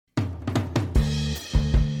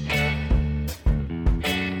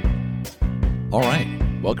All right.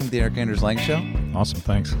 Welcome to the Eric Anders Lang Show. Awesome,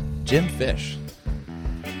 thanks. Jim Fish.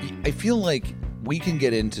 I feel like we can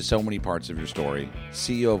get into so many parts of your story,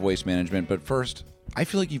 CEO of Waste Management, but first, I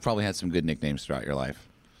feel like you've probably had some good nicknames throughout your life.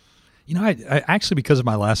 You know, I actually, because of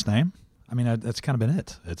my last name, I mean, that's kind of been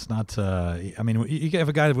it. It's not, I mean, you have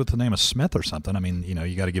a guy with the name of Smith or something. I mean, you know,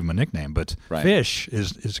 you got to give him a nickname, but Right. Fish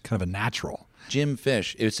is kind of a natural. Jim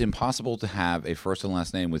Fish. It's impossible to have a first and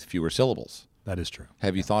last name with fewer syllables. That is true.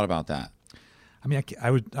 Have you thought about that? I mean, I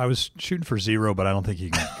was shooting for 0, but I don't think you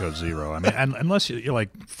can go 0. I mean, unless you're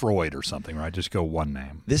like Freud or something, right? Just go one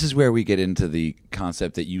name. This is where we get into the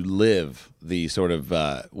concept that you live the sort of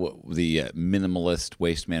minimalist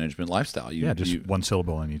waste management lifestyle. Just one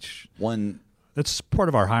syllable in each. One. That's part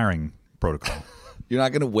of our hiring protocol. You're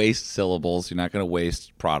not going to waste syllables. You're not going to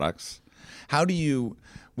waste products. How do you?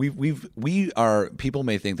 We are. People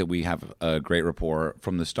may think that we have a great rapport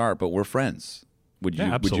from the start, but we're friends. Would you?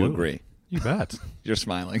 Yeah, would you absolutely. agree? You bet. You're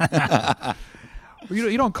smiling. Well,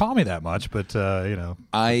 you don't call me that much, but you know.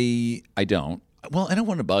 I don't. Well, I don't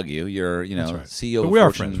want to bug you. You're That's right. CEO. But of we are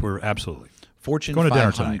Fortune, friends. We're absolutely Fortune going to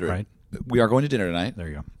 500. dinner tonight, right? We are going to dinner tonight. There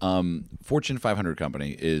you go. Fortune 500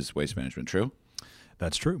 company is Waste Management. True.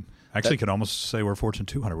 That's true. Actually, could almost say we're Fortune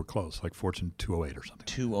 200. We're close, like Fortune 208 or something.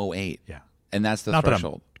 208. Yeah. And that's the Not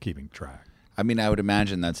threshold. that I'm keeping track. I mean, I would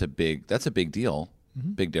imagine that's a big deal,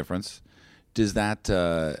 big difference. Does that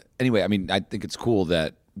anyway? I mean, I think it's cool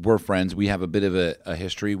that we're friends. We have a bit of a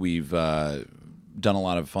history. We've done a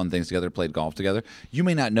lot of fun things together, played golf together. You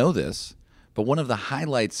may not know this, but one of the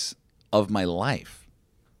highlights of my life.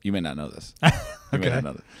 You may not know this. You may not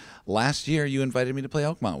know this. Last year, you invited me to play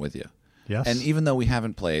Oakmont with you. Yes. And even though we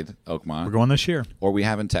haven't played Oakmont, We're going this year. or we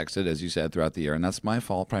haven't texted, as you said, throughout the year, and that's my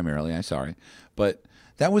fault primarily. I'm sorry, but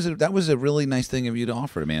that was a really nice thing of you to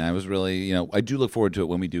offer to me, and I was really, I do look forward to it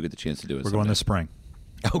when we do get the chance to do it. We're going someday. this spring.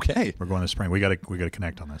 Okay, We're going this spring. We got to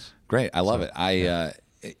connect on this. great. I love it.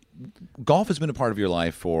 Golf has been a part of your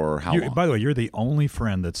life for how long? By the way, you're the only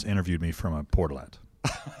friend that's interviewed me from a portalet.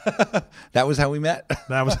 That was how we met.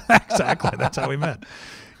 That was exactly. That's how we met.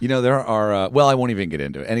 There are. Well, I won't even get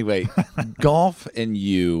into it. Anyway, golf and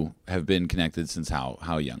you have been connected since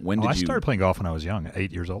how young? When did I you? started playing golf when I was young,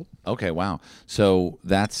 8 years old. Okay, wow. So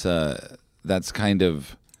that's kind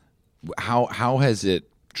of how has it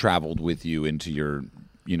traveled with you into your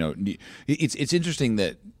it's interesting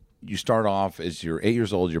that you start off as you're 8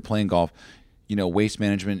 years old, you're playing golf. Waste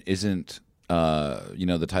Management isn't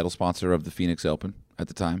the title sponsor of the Phoenix Open at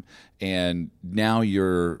the time, and now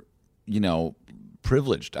you're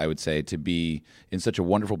privileged, I would say, to be in such a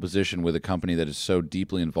wonderful position with a company that is so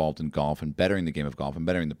deeply involved in golf and bettering the game of golf and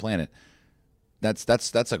bettering the planet.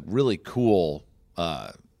 That's a really cool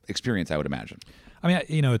experience, I would imagine. I mean,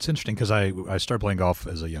 it's interesting because I started playing golf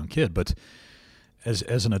as a young kid, but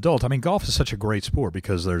as an adult, I mean, golf is such a great sport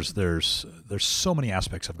because there's so many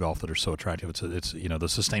aspects of golf that are so attractive. It's the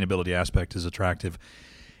sustainability aspect is attractive.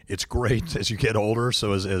 It's great as you get older.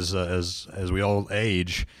 So as we all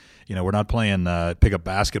age, we're not playing pickup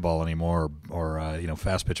basketball anymore or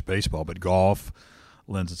fast pitch baseball, but golf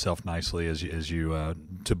lends itself nicely as you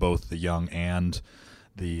to both the young and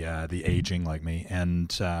the aging like me.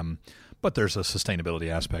 And but there's a sustainability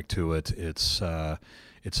aspect to it. It's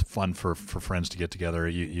fun for friends to get together.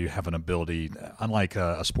 You have an ability, unlike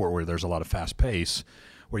a sport where there's a lot of fast pace,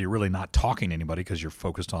 where you're really not talking to anybody because you're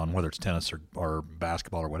focused on whether it's tennis or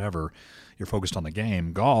basketball or whatever. You're focused on the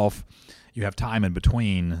game. Golf, you have time in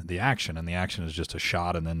between the action, and the action is just a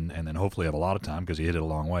shot, and then hopefully you have a lot of time because you hit it a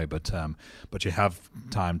long way. But you have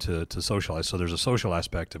time to socialize. So there's a social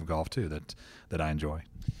aspect of golf too that I enjoy.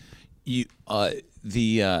 You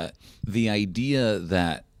the idea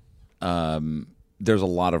that there's a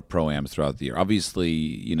lot of pro-ams throughout the year.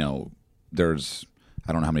 Obviously, there's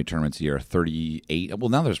I don't know how many tournaments a year, 38. Well,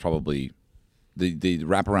 now there's probably the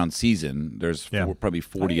wraparound season. There's probably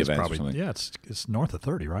 40 events or something. Yeah, it's north of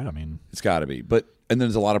 30, right? I mean, it's got to be. And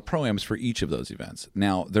there's a lot of pro-ams for each of those events.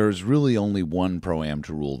 Now, there's really only one pro-am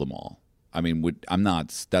to rule them all. I mean,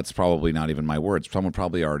 that's probably not even my words. Someone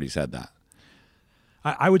probably already said that.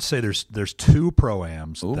 I would say there's two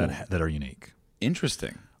pro-ams that are unique.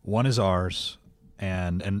 Interesting. One is ours.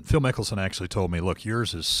 And Phil Mickelson actually told me, look,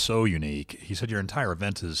 yours is so unique. He said your entire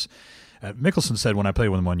event is Mickelson said when I played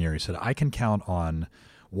with him one year, he said, I can count on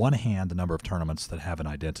one hand the number of tournaments that have an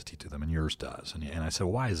identity to them, and yours does. And I said,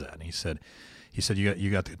 well, why is that? And he said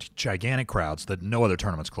you got the gigantic crowds that no other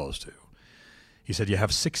tournament's close to. He said you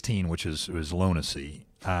have 16, which is lunacy.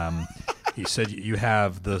 he said you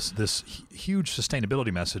have this huge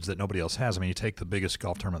sustainability message that nobody else has. I mean, you take the biggest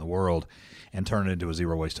golf tournament in the world and turn it into a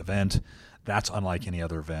zero waste event. That's unlike any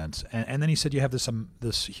other event. And then he said you have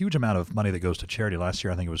this huge amount of money that goes to charity. Last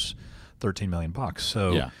year, I think it was $13 million.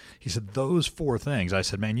 So he said those four things. I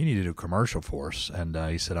said, man, you need to do a commercial for us. And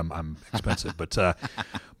he said, I'm expensive, but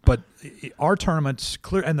our tournament's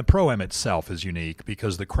clear, and the Pro-Am itself is unique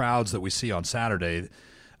because the crowds that we see on Saturday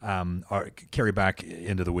carry back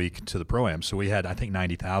into the week to the Pro-Am. So we had, I think,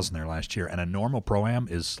 90,000 there last year, and a normal Pro-Am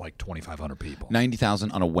is like 2,500 people.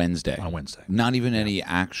 90,000 on a Wednesday. On a Wednesday. Not even any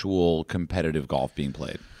actual competitive golf being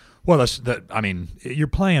played. Well, I mean, you're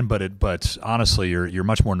playing, but honestly, you're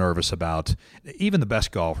much more nervous about even the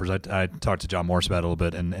best golfers. I talked to John Morris about it a little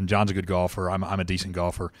bit, and John's a good golfer. I'm a decent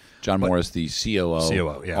golfer. John Morris, the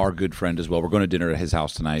COO, yeah. Our good friend as well. We're going to dinner at his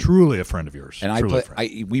house tonight. Truly a friend of yours. And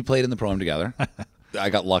we played in the Pro-Am together. I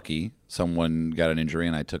got lucky. Someone got an injury,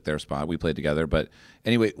 and I took their spot. We played together. But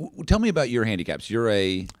anyway, tell me about your handicaps.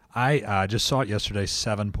 I just saw it yesterday,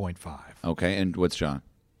 7.5. Okay, and what's John?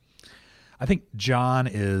 I think John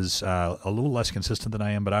is a little less consistent than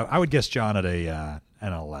I am, but I would guess John at an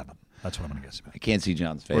 11. That's what I'm going to guess about. I can't see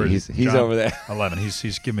John's face. He's John, over there. 11.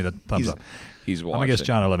 He's giving me the thumbs up. He's watching. I'm going to guess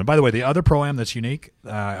John at 11. By the way, the other Pro-Am that's unique,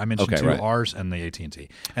 I mentioned ours and the AT&T.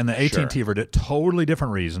 And the AT&T for a totally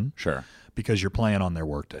different reason. Sure. Because you're playing on their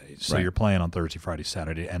work days. So you're playing on Thursday, Friday,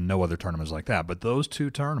 Saturday, and no other tournaments like that. But those two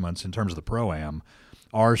tournaments, in terms of the Pro-Am,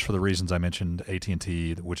 ours for the reasons I mentioned,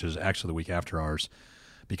 AT&T, which is actually the week after ours,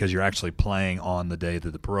 because you're actually playing on the day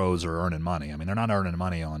that the pros are earning money. I mean, they're not earning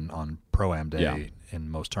money on Pro-Am day in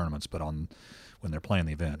most tournaments, but when they're playing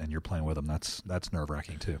the event and you're playing with them, that's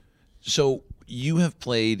nerve-wracking too. So you have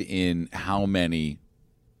played in how many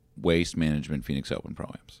Waste Management Phoenix Open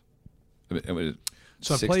Pro-Ams?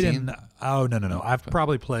 So I've played in – oh, no. I've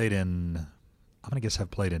probably played in – I'm going to guess I've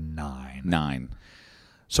played in 9. 9.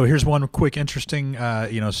 So here's one quick interesting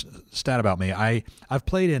stat about me. I've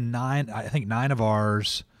played in 9 – I think 9 of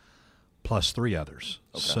ours plus 3 others.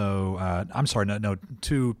 Okay. So I'm sorry, no,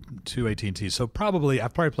 two AT&Ts. So I've probably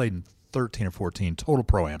played in 13 or 14 total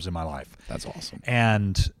Pro-Ams in my life. That's awesome.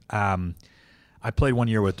 And I played one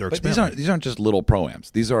year with Dirk Bentley. But these aren't just little Pro-Ams.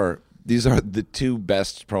 These are the 2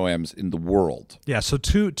 best Pro-Ams in the world. Yeah, so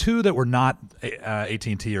two that were not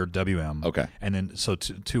AT&T or WM. Okay. And then so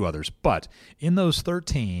two others. But in those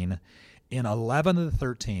 13, in 11 of the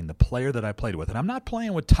 13, the player that I played with, and I'm not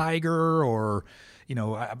playing with Tiger or,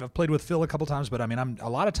 I've played with Phil a couple times, but I mean, a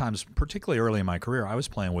lot of times, particularly early in my career, I was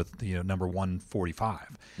playing with number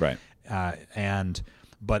 145. Right.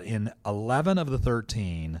 But in 11 of the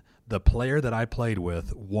 13, the player that I played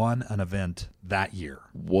with won an event that year.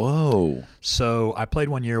 Whoa! So I played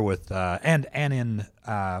one year with, and in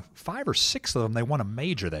 5 or 6 of them, they won a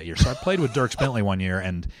major that year. So I played with Dirk Bentley one year,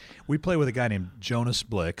 and we played with a guy named Jonas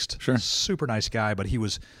Blixt. Sure. Super nice guy, but he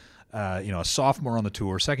was, a sophomore on the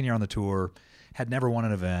tour, second year on the tour, had never won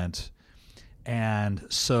an event, and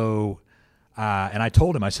so. And I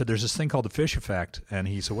told him, I said, there's this thing called the fish effect. And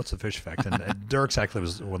he said, what's the fish effect? And Dirk's actually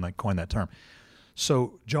was the one that coined that term.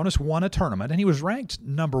 So Jonas won a tournament, and he was ranked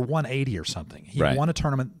number 180 or something. He won a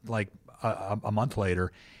tournament like a month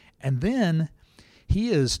later. And then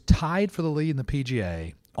he is tied for the lead in the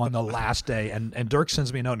PGA on the last day. And Dirk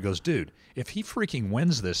sends me a note and goes, dude, if he freaking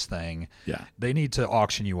wins this thing, they need to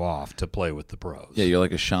auction you off to play with the pros. Yeah, you're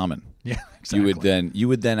like a shaman. Yeah, exactly. You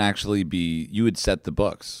would then actually you would set the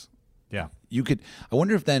books. Yeah. You could. I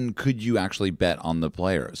wonder if then could you actually bet on the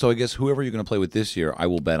player? So I guess whoever you're going to play with this year, I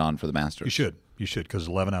will bet on for the Masters. You should, because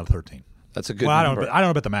 11 out of 13. That's a good number. I don't know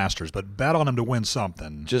about the Masters, but bet on him to win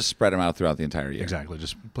something. Just spread them out throughout the entire year. Exactly.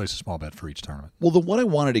 Just place a small bet for each tournament. Well, what I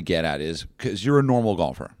wanted to get at is because you're a normal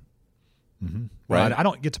golfer, right? Well, I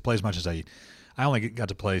don't get to play as much as I only got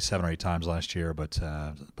to play 7 or 8 times last year, but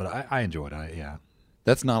I enjoyed it.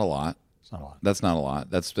 That's not a lot. It's not a lot. That's not a lot.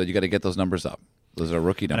 You got to get those numbers up. Those are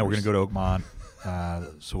rookie numbers. I know we're going to go to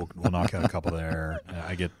Oakmont, so we'll knock out a couple there.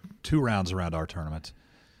 I get 2 rounds around our tournament.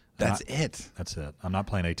 That's it. That's it. I'm not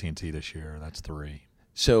playing AT&T this year. That's 3.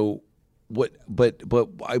 So what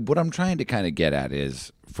I'm trying to kind of get at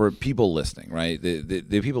is for people listening, right?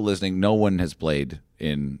 The people listening, no one has played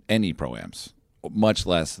in any Pro-Ams, much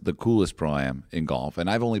less the coolest Pro-Am in golf. And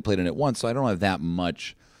I've only played in it once, so I don't have that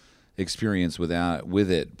much experience with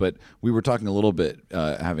it. But we were talking a little bit,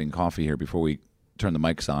 having coffee here before we turn the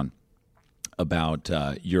mics on, about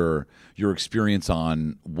your experience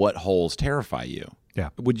on what holes terrify you. Yeah.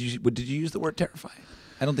 Did you use the word terrify?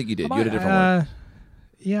 I don't think you did. You had a different word.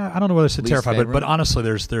 Yeah, I don't know whether I said terrify, favorite? but honestly,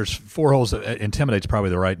 there's 4 holes that intimidate's probably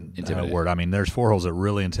the right word. I mean, there's 4 holes that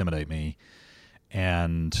really intimidate me,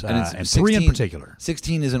 and it's three in 16 particular.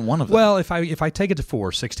 16 isn't one of them. Well, if I take it to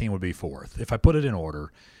 4, 16 would be fourth. If I put it in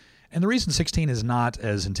order. And the reason 16 is not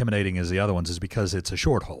as intimidating as the other ones is because it's a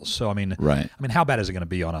short hole. So Right. how bad is it going to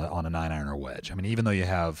be on a 9-iron or wedge? I mean, even though you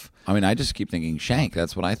have, I just keep thinking shank.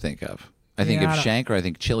 That's what I think of. I think of shank, or I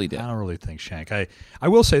think chili dip. I don't really think shank. I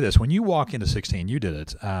will say this: when you walk into 16, you did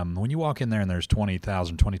it. When you walk in there and there's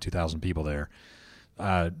 20,000, 22,000 people there,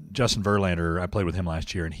 Justin Verlander, I played with him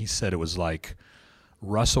last year, and he said it was like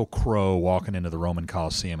Russell Crowe walking into the Roman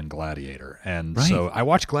Coliseum in Gladiator. And Right. so I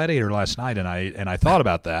watched Gladiator last night, and I thought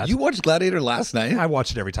about that. You watched Gladiator last night? I watch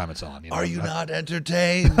it every time it's on. Are you not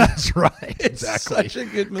entertained? That's right. It's Exactly. such a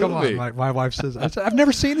good Come movie. on, my wife says, I've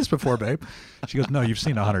never seen this before, babe. She goes, no, you've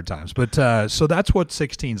seen it 100 times. But so that's what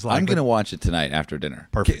 16's like. I'm going to watch it tonight after dinner.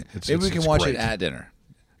 Perfect. Maybe we can watch great. it at dinner.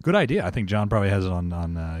 Good idea. I think John probably has it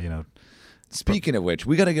on. Speaking of which,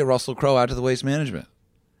 we got to get Russell Crowe out to the Waste Management.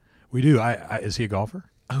 We do. Is he a golfer?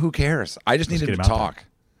 Who cares? I just need Let's him get to him out talk.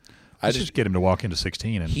 Let's just get him to walk into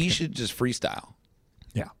 16. And He should just freestyle.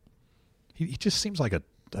 Yeah. He just seems like a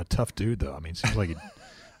tough dude, though. I mean, it seems like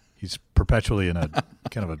he's perpetually in a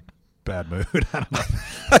kind of a bad mood. I don't know.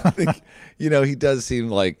 I think, he does seem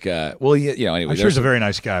like, anyway. I'm sure he's a very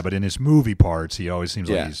nice guy, but in his movie parts, he always seems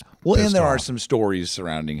like he's Well, and pissed there are off. some stories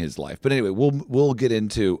surrounding his life. But anyway, we'll get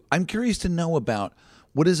into. I'm curious to know about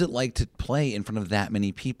what is it like to play in front of that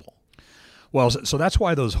many people. Well, so that's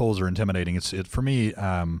why those holes are intimidating. For me,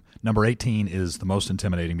 number 18 is the most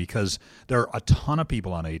intimidating because there are a ton of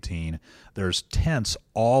people on 18. There's tents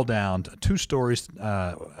all down 2 stories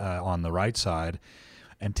on the right side,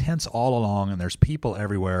 and tents all along, and there's people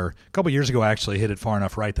everywhere. A couple years ago, I actually hit it far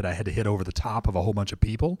enough right that I had to hit over the top of a whole bunch of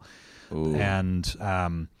people. Ooh. And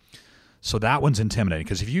so that one's intimidating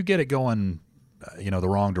because if you get it going, the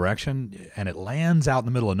wrong direction and it lands out in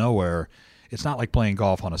the middle of nowhere, it's not like playing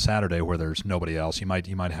golf on a Saturday where there's nobody else. You might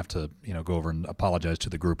have to go over and apologize to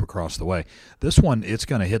the group across the way. This one, it's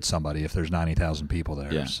going to hit somebody if there's 90,000 people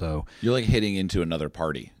there. Yeah. So You're like hitting into another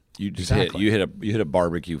party. You just Exactly. you hit a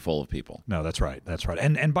barbecue full of people. no, that's right. That's right.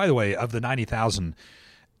 And by the way, of the 90,000,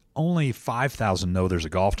 only 5,000 know there's a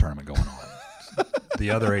golf tournament going on. The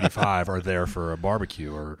other 85 are there for a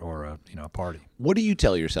barbecue or a party. What do you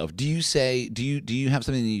tell yourself? Do you have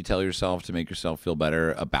something that you tell yourself to make yourself feel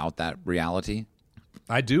better about that reality?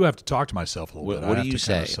 I do have to talk to myself a little bit. What I do have you to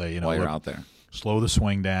kinda say say, while you're look, out there? slow the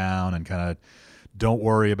swing down and kind of don't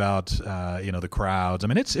worry about the crowds. I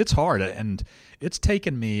mean, it's hard, and it's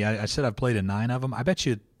taken me. I said I've played in 9 of them. I bet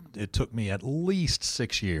you it took me at least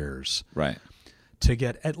 6 years Right. to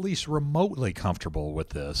get at least remotely comfortable with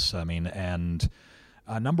this. I mean, and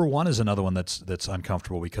number 1 is another one that's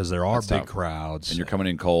uncomfortable because there are That's big tough. crowds. And you're coming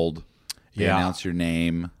in cold. They Yeah. announce your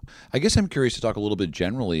name. I guess I'm curious to talk a little bit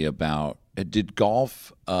generally about did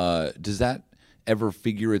golf. Does that ever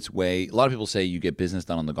figure its way? A lot of people say you get business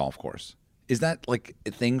done on the golf course. Is that like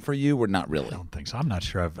a thing for you, or not really? I don't think so. I'm not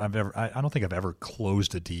sure. I've ever. I don't think I've ever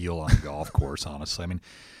closed a deal on a golf course. Honestly, I mean,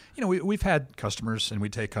 we've had customers, and we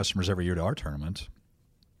take customers every year to our tournament,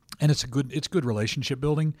 and it's good relationship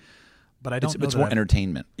building. But I don't know It's that more I've-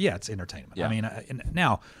 entertainment. Yeah, it's entertainment. Yeah. I mean, and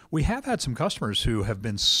now we have had some customers who have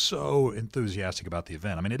been so enthusiastic about the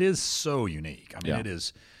event. I mean, it is so unique. I mean, Yeah.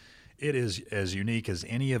 it is as unique as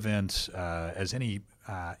any event, as any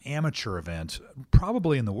amateur event,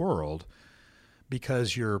 probably in the world,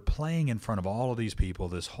 because you're playing in front of all of these people.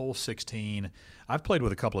 This whole 16. I've played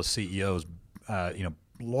with a couple of CEOs,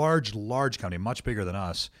 large company, much bigger than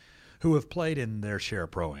us, who have played in their share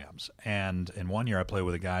of pro-ams. And in one year, I played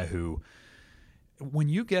with a guy who, when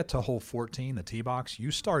you get to hole 14, the tee box,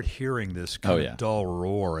 you start hearing this kind of dull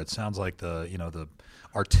roar. It sounds like the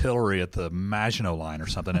artillery at the Maginot Line or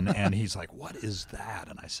something. And he's like, "What is that?"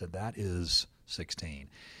 And I said, "That is 16."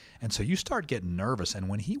 And so you start getting nervous. And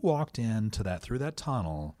when he walked through that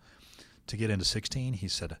tunnel to get into 16, he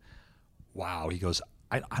said, "Wow." He goes,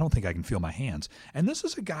 I don't think I can feel my hands. And this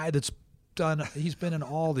is a guy that's he's been in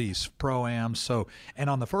all these pro-ams. So, and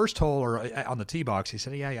on the first hole or on the tee box, he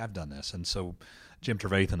said, yeah, I've done this. And so Jim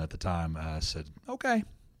Trevathan at the time said, okay,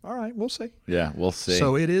 all right, we'll see. Yeah, we'll see.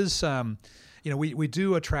 So it is, we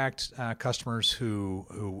do attract customers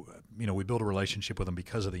who we build a relationship with them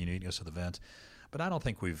because of the uniqueness of the event. But I don't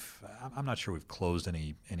think I'm not sure we've closed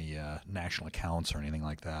any national accounts or anything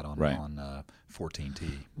like that on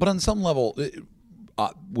 14T. But on some level,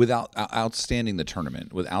 without outstanding the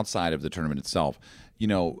tournament, outside of the tournament itself,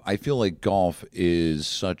 I feel like golf is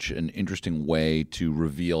such an interesting way to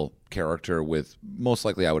reveal character with, most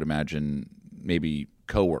likely, I would imagine, maybe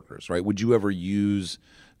coworkers, right? Would you ever use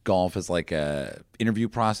golf as like a interview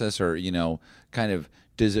process, or kind of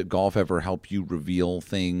does golf ever help you reveal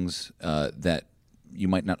things that you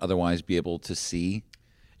might not otherwise be able to see?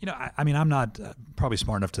 I mean, I'm not probably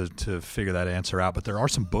smart enough to figure that answer out, but there are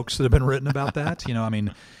some books that have been written about that. I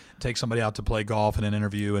mean, take somebody out to play golf in an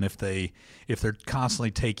interview, and if they're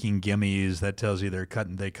constantly taking gimmies, that tells you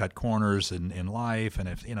they cut corners in life, and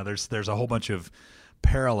if there's a whole bunch of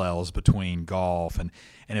parallels between golf and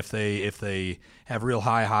if they have real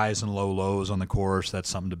high highs and low lows on the course, that's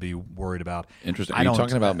something to be worried about. Interesting. Are you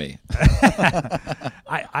talking about me?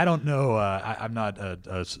 I don't know. I'm not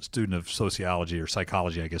a student of sociology or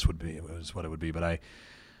psychology, I guess is what it would be. But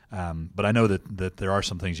I know that there are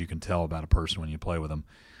some things you can tell about a person when you play with them.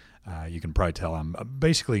 You can probably tell I'm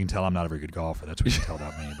not a very good golfer. That's what you can tell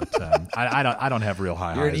about me. But I don't have real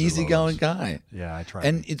high highs. You're an easygoing guy. Yeah, I try.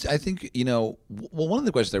 And I think one of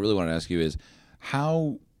the questions I really want to ask you is,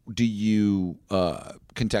 how do you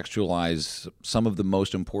contextualize some of the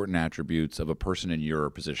most important attributes of a person in your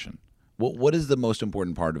position? What is the most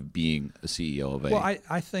important part of being a CEO of a? Well,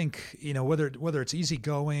 I think whether it's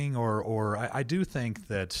easygoing or I do think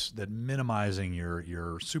that minimizing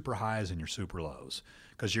your super highs and your super lows,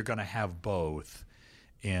 because you're going to have both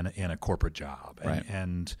in a corporate job, right.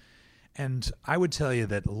 and I would tell you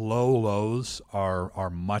that low lows are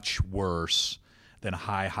much worse than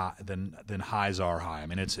than highs are high. I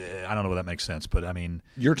mean, I don't know whether that makes sense, but I mean,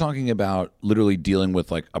 you're talking about literally dealing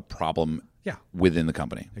with like a problem. Yeah. Within the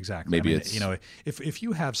company. Exactly. Maybe it's if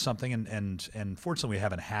you have something and fortunately we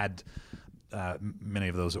haven't had many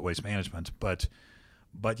of those at Waste Management, but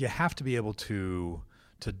you have to be able to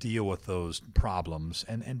deal with those problems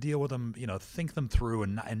and deal with them, think them through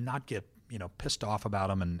and not get pissed off about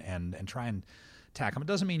them and try and tackle them.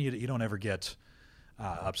 It doesn't mean you don't ever get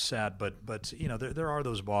upset, but there are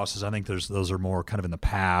those bosses. I think those are more kind of in the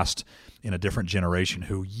past, in a different generation,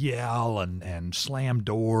 who yell and slam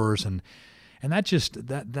doors and that just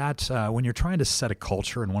when you're trying to set a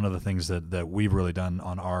culture, and one of the things that we've really done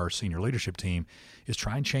on our senior leadership team is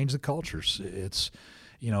try and change the cultures. It's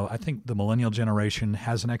I think the millennial generation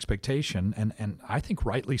has an expectation, and I think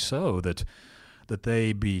rightly so, that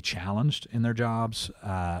they be challenged in their jobs,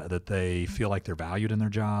 that they feel like they're valued in their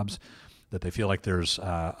jobs, that they feel like there's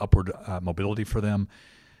upward mobility for them.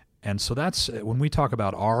 And so that's when we talk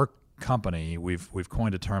about our company, we've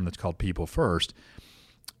coined a term that's called People First.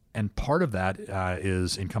 And part of that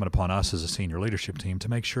is incumbent upon us as a senior leadership team to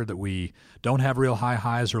make sure that we don't have real high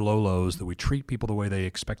highs or low lows, that we treat people the way they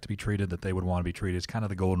expect to be treated, that they would want to be treated. It's kind of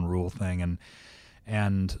the golden rule thing.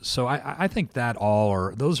 And so I think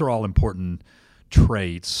those are all important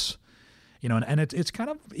traits. And it's kind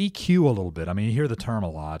of EQ a little bit. I mean, you hear the term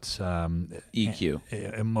a lot.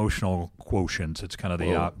 EQ, emotional quotient. It's kind of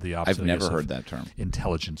the opposite. I've never heard that term.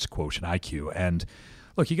 Intelligence quotient, IQ. And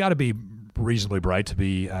look, you got to be reasonably bright to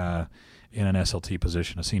be in an SLT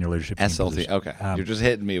position, a senior leadership team SLT. position. Okay, you're just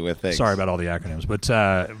hitting me with things. Sorry about all the acronyms, but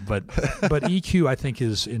EQ, I think,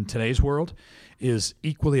 is in today's world is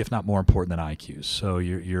equally, if not more important than IQ. So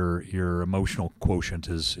your emotional quotient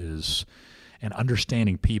is and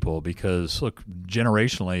understanding people, because look,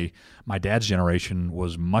 generationally, my dad's generation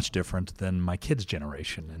was much different than my kids'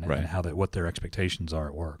 generation, and how what their expectations are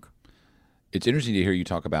at work. It's interesting to hear you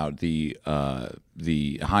talk about the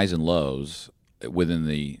highs and lows within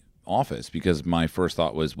the office, because my first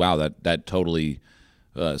thought was, wow, that totally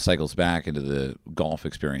cycles back into the golf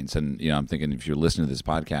experience. And I'm thinking, if you're listening to this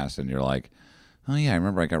podcast and you're like, oh yeah, I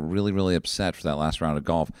remember I got really, really upset for that last round of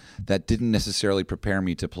golf, that didn't necessarily prepare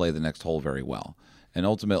me to play the next hole very well. And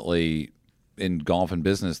ultimately, in golf and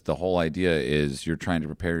business, the whole idea is you're trying to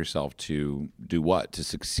prepare yourself to do what? To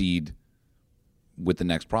succeed with the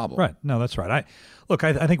next problem. Right. No, that's right.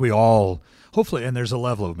 I think we all, hopefully, and there's a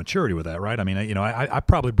level of maturity with that, right? I mean, I've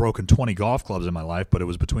probably broken 20 golf clubs in my life, but it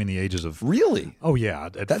was between the ages of... Really? Oh, yeah.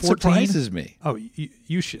 At that 14, surprises me. Oh,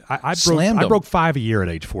 you should... I broke 5 a year at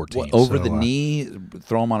age 14. What, over the knee,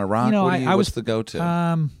 throw them on a rock? What's the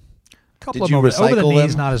go-to? Couple of them over the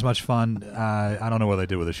knees, not as much fun. I don't know what they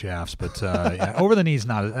do with the shafts, but over the knees,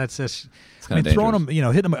 not. That's just. Throwing them,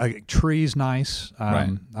 hitting them. Trees, nice.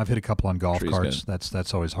 Right. I've hit a couple on golf carts. Good.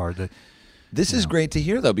 That's always hard. This is great to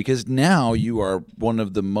hear, though, because now you are one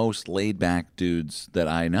of the most laid-back dudes that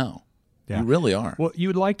I know. Yeah. You really are. Well, you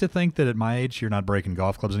would like to think that at my age you're not breaking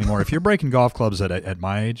golf clubs anymore. If you're breaking golf clubs at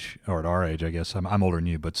my age, or at our age, I guess I'm older than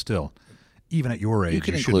you, but still, even at your age,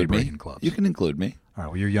 you shouldn't be breaking clubs. You can include me. All right,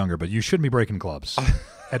 well, you're younger, but you shouldn't be breaking clubs.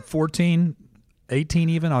 At 14, 18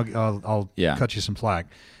 even, I'll cut you some slack.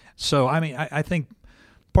 So, I mean, I think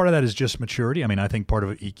part of that is just maturity. I mean, I think part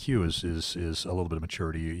of EQ is a little bit of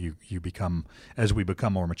maturity. You become, as we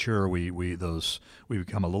become more mature, we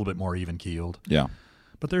become a little bit more even-keeled. Yeah.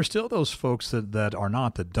 But there's still those folks that are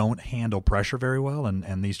not, that don't handle pressure very well,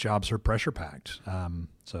 and these jobs are pressure packed.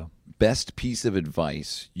 So Best piece of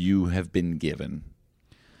advice you have been given?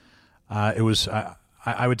 it was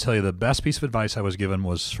I would tell you the best piece of advice I was given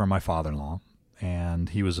was from my father-in-law, and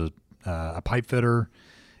he was a pipe fitter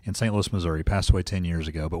in St. Louis, Missouri. He passed away 10 years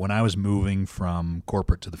ago. But when I was moving from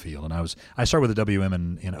corporate to the field, and I started with the WM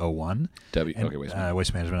in 01.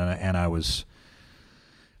 Waste management, and I was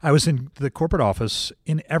in the corporate office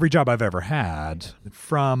in every job I've ever had,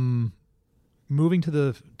 from moving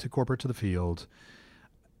to corporate to the field.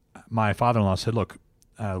 My father-in-law said, "Look,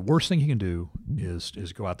 worst thing you can do is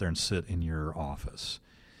go out there and sit in your office."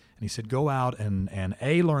 And he said, "Go out and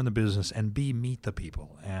A, learn the business, and B, meet the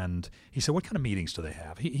people." And he said, "What kind of meetings do they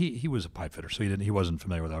have?" He was a pipe fitter, so he wasn't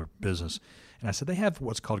familiar with our business. And I said, "They have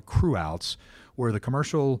what's called crew outs, where the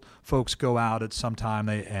commercial folks go out at some time.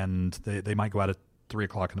 They might go out at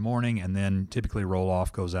 3:00 in the morning, and then typically roll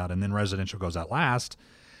off goes out, and then residential goes out last."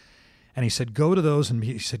 And he said, "Go to those," and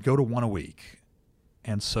he said, "Go to one a week."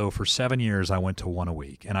 And so for 7 years, I went to one a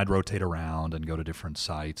week, and I'd rotate around and go to different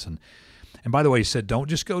sites. And by the way, he said, "Don't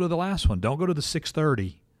just go to the last one. Don't go to the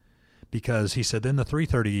 6:30, because," he said, "then the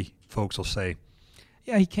 3:30 folks will say,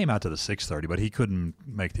 'Yeah, he came out to the 6:30, but he couldn't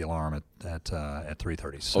make the alarm at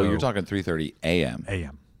 3:30. So you're talking 3:30 a.m.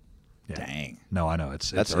 A.m. Yeah. Dang. No, I know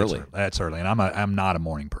That's early. That's early, and I'm not a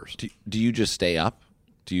morning person. Do you just stay up?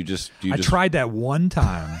 I tried that one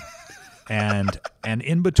time. And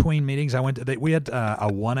in between meetings, we had a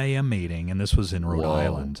 1 a.m. meeting, and this was in Rhode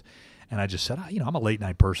Island. And I just said, I'm a late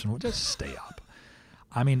night person. We'll just stay up.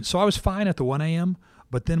 I mean, so I was fine at the 1 a.m.,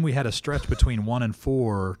 but then we had a stretch between 1 and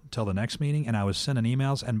 4 till the next meeting, and I was sending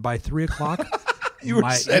emails. And by 3 o'clock,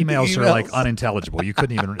 my emails are like unintelligible. You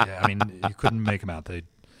couldn't even, you couldn't make them out.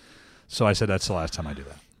 So I said, that's the last time I do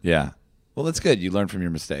that. Yeah. Well, that's good. You learn from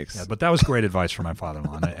your mistakes. Yeah, but that was great advice from my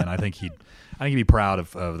father-in-law, and I think he'd be proud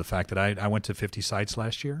of the fact that I went to 50 sites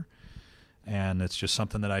last year, and it's just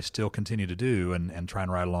something that I still continue to do and try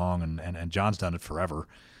and ride along. And John's done it forever,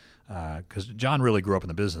 because John really grew up in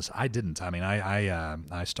the business. I didn't. I mean,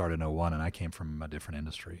 I started in 01, and I came from a different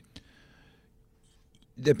industry.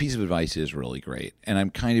 That piece of advice is really great, and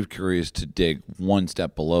I'm kind of curious to dig one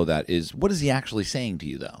step below that. Is what is he actually saying to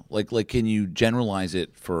you, though? Like, can you generalize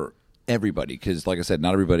it for everybody? Because, like I said,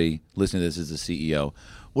 not everybody listening to this is a CEO.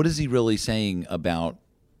 What is he really saying about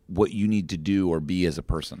what you need to do or be as a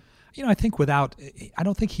person? I think I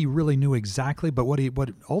don't think he really knew exactly, but what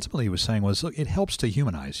ultimately he was saying was, look, it helps to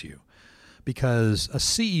humanize you, because a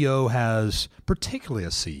CEO particularly a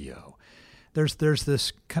CEO, there's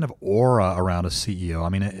this kind of aura around a CEO. I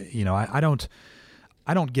mean, I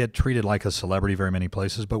don't get treated like a celebrity very many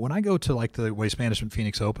places, but when I go to like the Waste Management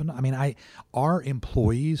Phoenix Open, I mean, our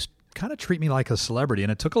employees kind of treat me like a celebrity, and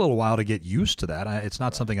it took a little while to get used to that. It's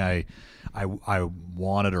not something I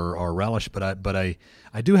wanted or relished, but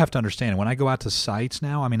I do have to understand. When I go out to sites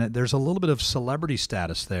now, I mean, there's a little bit of celebrity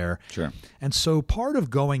status there. Sure. And so part of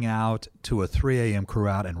going out to a 3 a.m. crew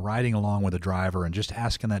out and riding along with a driver and just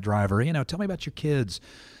asking that driver, tell me about your kids.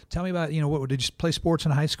 Tell me about, what did you play sports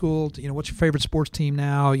in high school? What's your favorite sports team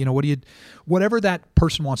now? Whatever that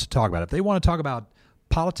person wants to talk about. If they want to talk about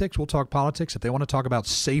politics, we'll talk politics. If they want to talk about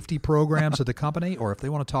safety programs at the company, or if they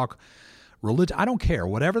want to talk religion, I don't care.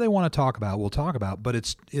 Whatever they want to talk about, we'll talk about. But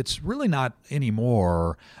it's really not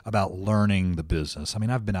anymore about learning the business. I mean,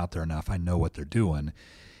 I've been out there enough. I know what they're doing.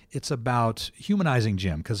 It's about humanizing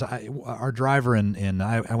Jim, because our driver I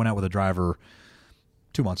went out with a driver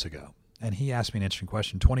 2 months ago, and he asked me an interesting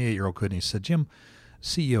question. 28-year-old kid, and he said, "Jim,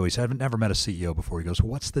 CEO," he said, "I've never met a CEO before." He goes,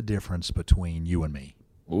 "What's the difference between you and me?"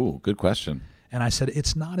 Ooh, good question. And I said,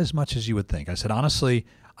 "It's not as much as you would think." I said, "Honestly,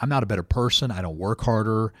 I'm not a better person. I don't work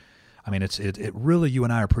harder. I mean, it really, you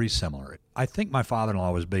and I are pretty similar." I think my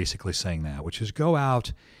father-in-law was basically saying that, which is go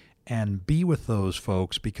out and be with those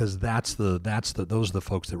folks, because those are the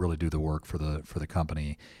folks that really do the work for the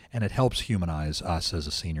company, and it helps humanize us as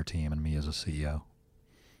a senior team and me as a CEO.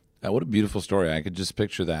 What a beautiful story. I could just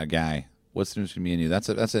picture that guy. What's the difference between me and you? That's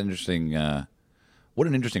an interesting. What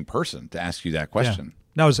an interesting person to ask you that question. Yeah.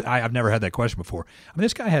 No, I've never had that question before. I mean,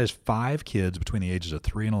 this guy has 5 kids between the ages of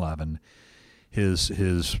 3 and 11.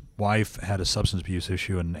 His wife had a substance abuse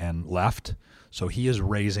issue and left, so he is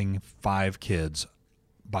raising 5 kids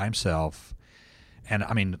by himself. And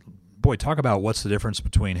I mean, boy, talk about what's the difference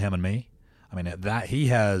between him and me. I mean, that he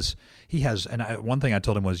has. And one thing I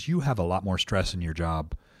told him was, "You have a lot more stress in your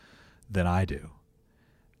job than I do."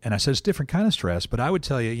 And I said, it's a different kind of stress, but I would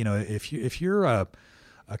tell you, if you're a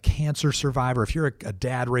cancer survivor, if you're a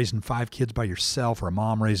dad raising 5 kids by yourself, or a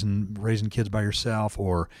mom raising kids by yourself,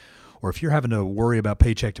 or or if you're having to worry about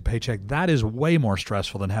paycheck to paycheck, that is way more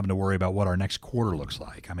stressful than having to worry about what our next quarter looks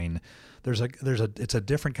like. I mean, it's a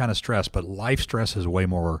different kind of stress, but life stress is way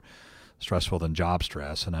more stressful than job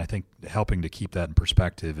stress. And I think helping to keep that in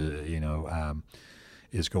perspective,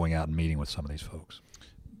 is going out and meeting with some of these folks.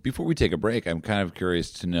 Before we take a break, I'm kind of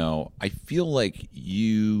curious to know, I feel like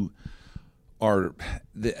you are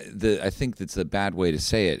I think that's a bad way to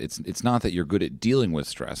say it. It's not that you're good at dealing with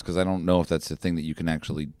stress, because I don't know if that's the thing that you can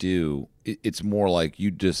actually do. It's more like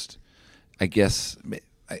you just, I guess,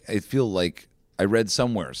 I feel like I read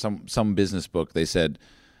somewhere, some business book, they said,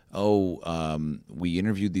 we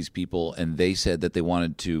interviewed these people and they said that they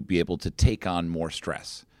wanted to be able to take on more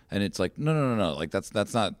stress. And it's like, no. Like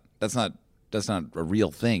that's not a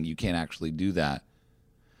real thing. You can't actually do that.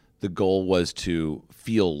 The goal was to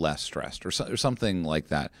feel less stressed or something like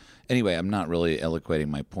that. Anyway, I'm not really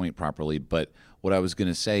eloquating my point properly, but what I was going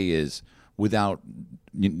to say is, without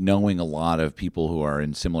knowing a lot of people who are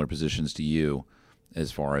in similar positions to you,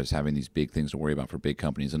 as far as having these big things to worry about for big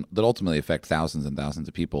companies and that ultimately affect thousands and thousands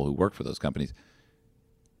of people who work for those companies,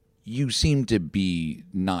 you seem to be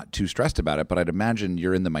not too stressed about it, but I'd imagine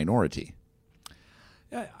you're in the minority.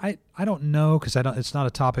 I don't know, because it's not a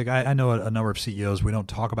topic. I know a number of CEOs. We don't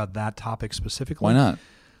talk about that topic specifically. Why not?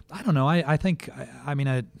 I don't know. I think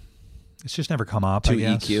it's just never come up. Too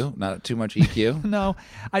EQ, not too much EQ. No,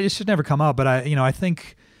 it's just never come up. But I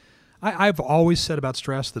think I've always said about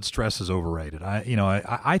stress that stress is overrated.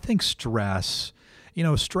 I think stress.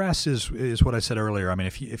 Stress is what I said earlier. I mean,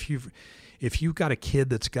 if you've got a kid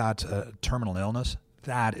that's got a terminal illness,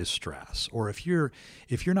 that is stress. Or if you're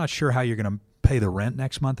not sure how you're going to pay the rent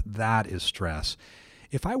next month, that is stress.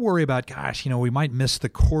 If I worry about, we might miss the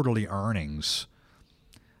quarterly earnings,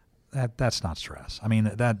 that's not stress. I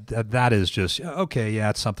mean, that is just, okay,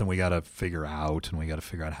 yeah, it's something we got to figure out, and we got to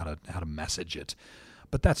figure out how to message it.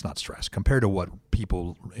 But that's not stress compared to what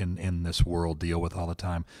people in this world deal with all the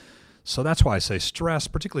time. So that's why I say stress,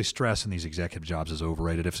 particularly stress in these executive jobs, is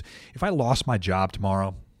overrated. If I lost my job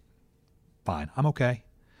tomorrow, fine, I'm okay.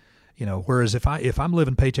 Whereas if I'm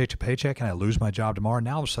living paycheck to paycheck and I lose my job tomorrow,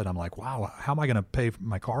 now all of a sudden I'm like, wow, how am I going to pay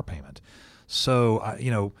my car payment? So,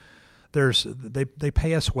 they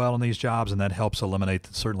pay us well in these jobs, and that helps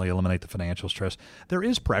certainly eliminate the financial stress. There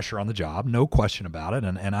is pressure on the job, no question about it,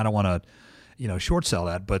 and I don't want to, short sell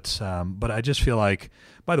that, but I just feel like,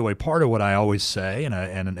 by the way, part of what I always say,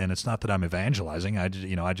 and it's not that I'm evangelizing,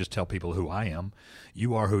 I just tell people who I am.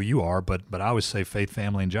 You are who you are, but I always say faith,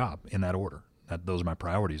 family, and job in that order. Those are my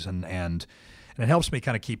priorities, and it helps me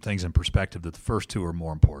kind of keep things in perspective that the first two are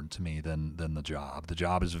more important to me than the job. The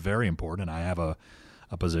job is very important, and I have a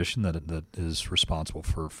position that is responsible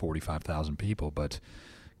for 45,000 people, but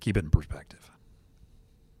keep it in perspective.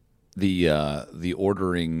 The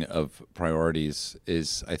ordering of priorities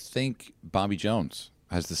is, I think, Bobby Jones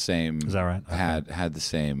has the same. Is that right? Okay. Had the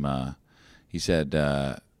same. He said,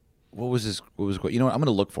 "What was his? What was? You know what? I'm going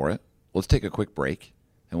to look for it. Let's take a quick break."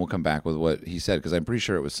 And we'll come back with what he said, because I'm pretty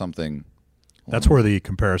sure it was something. That's where the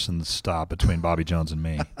comparisons stop between Bobby Jones and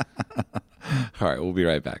me. All right, we'll be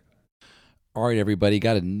right back. All right, everybody,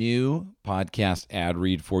 got a new podcast ad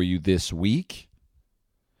read for you this week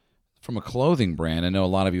from a clothing brand. I know a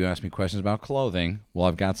lot of you asked me questions about clothing. Well,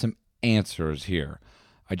 I've got some answers here.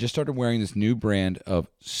 I just started wearing this new brand of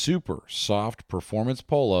super soft performance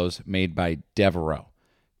polos made by Devereux,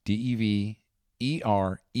 Devereux.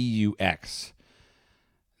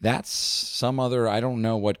 That's some other, I don't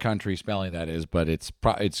know what country spelling that is, but it's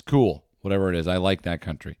cool, whatever it is. I like that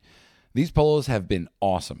country. These polos have been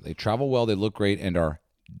awesome. They travel well, they look great, and are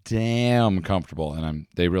damn comfortable. And I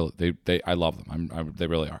love them. They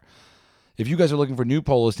really are. If you guys are looking for new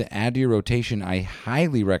polos to add to your rotation, I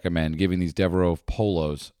highly recommend giving these Devereux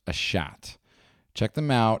polos a shot. Check them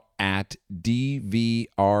out at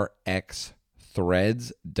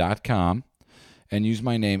dvrxthreads.com and use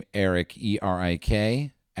my name, Eric,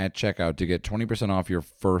 E-R-I-K, at checkout to get 20% off your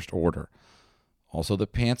first order. Also, the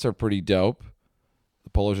pants are pretty dope. The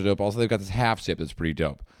polos are dope. Also, they've got this half zip that's pretty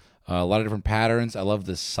dope. A lot of different patterns. I love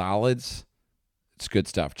the solids. It's good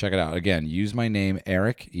stuff. Check it out. Again, use my name,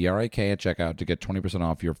 Eric, E-R-I-K, at checkout to get 20%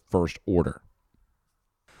 off your first order.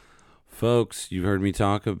 Folks, you've heard me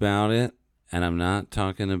talk about it, and I'm not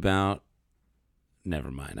talking about...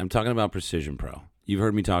 Never mind. I'm talking about Precision Pro. You've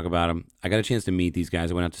heard me talk about them. I got a chance to meet these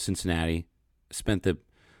guys. I went out to Cincinnati. I spent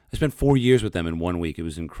 4 years with them in 1 week. It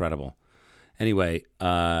was incredible. Anyway,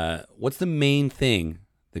 what's the main thing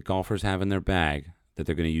that golfers have in their bag that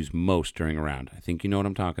they're going to use most during a round? I think you know what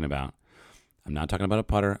I'm talking about. I'm not talking about a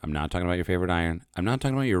putter. I'm not talking about your favorite iron. I'm not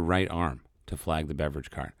talking about your right arm to flag the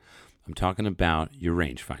beverage cart. I'm talking about your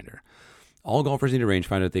rangefinder. All golfers need a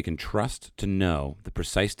rangefinder that they can trust to know the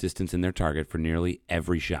precise distance in their target for nearly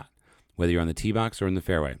every shot, whether you're on the tee box or in the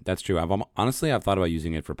fairway. That's true. I've thought about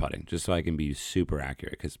using it for putting, just so I can be super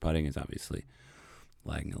accurate, because putting is obviously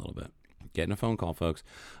lagging a little bit. Getting a phone call, folks.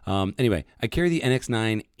 Anyway, I carry the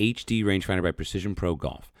NX9 HD rangefinder by Precision Pro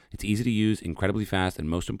Golf. It's easy to use, incredibly fast, and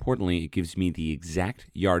most importantly, it gives me the exact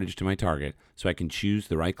yardage to my target so I can choose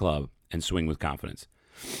the right club and swing with confidence.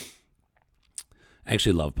 I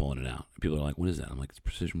actually love pulling it out. People are like, what is that? I'm like, it's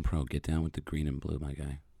Precision Pro. Get down with the green and blue, my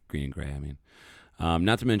guy. Green and gray, I mean.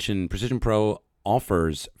 Not to mention, Precision Pro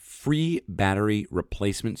offers free battery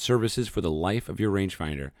replacement services for the life of your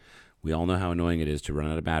rangefinder. We all know how annoying it is to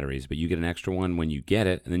run out of batteries, but you get an extra one when you get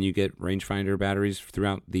it, and then you get rangefinder batteries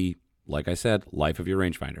throughout the, like I said, life of your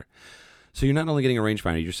rangefinder. So you're not only getting a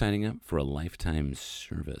rangefinder, you're signing up for a lifetime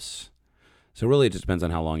service. So really, it just depends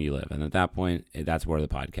on how long you live. And at that point, that's where the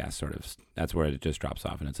podcast that's where it just drops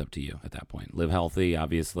off, and it's up to you at that point. Live healthy,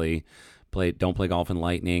 obviously. Don't play golf in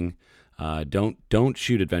lightning. Don't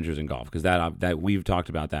shoot adventures in golf, because that we've talked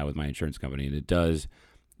about that with my insurance company, and it does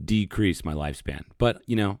decrease my lifespan. But,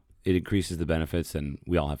 it increases the benefits, and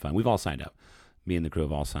we all have fun. We've all signed up. Me and the crew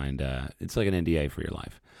have all signed. It's like an NDA for your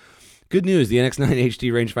life. Good news, the NX9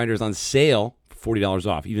 HD rangefinder is on sale for $40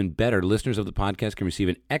 off. Even better, listeners of the podcast can receive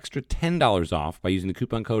an extra $10 off by using the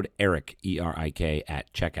coupon code ERIK, E-R-I-K,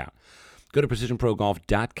 at checkout. Go to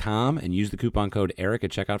precisionprogolf.com and use the coupon code ERIK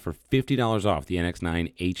at checkout for $50 off the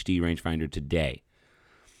NX9 HD rangefinder today.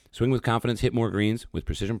 Swing with confidence, hit more greens with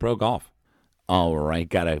Precision Pro Golf. All right,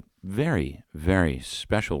 got a very, very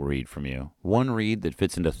special read from you. One read that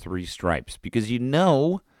fits into 3 stripes, because you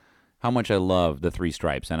know how much I love the 3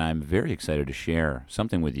 stripes, and I'm very excited to share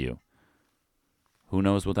something with you. Who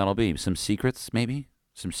knows what that'll be? Some secrets, maybe?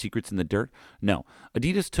 Some secrets in the dirt? No.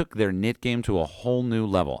 Adidas took their knit game to a whole new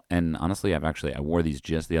level. And honestly, I wore these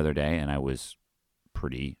just the other day, and I was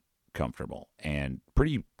pretty comfortable and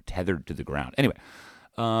pretty tethered to the ground. Anyway,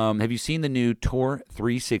 have you seen the new Tour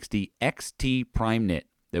 360 XT Prime Knit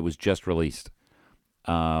that was just released?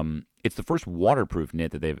 It's the first waterproof knit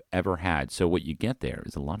that they've ever had. So what you get there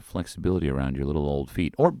is a lot of flexibility around your little old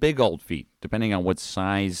feet, or big old feet, depending on what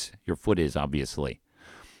size your foot is, obviously.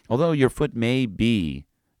 Although your foot may be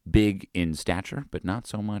big in stature, but not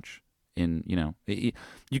so much in, you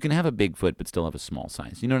can have a big foot but still have a small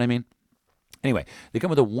size. You know what I mean? Anyway, they come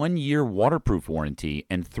with a 1-year waterproof warranty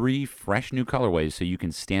and 3 fresh new colorways so you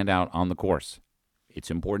can stand out on the course.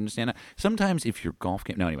 It's important to stand out. Sometimes if your golf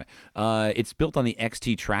game... No, anyway. It's built on the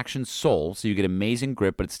XT Traction sole, so you get amazing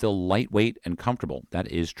grip, but it's still lightweight and comfortable. That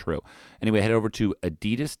is true. Anyway, head over to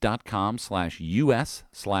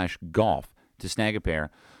adidas.com/us/golf to snag a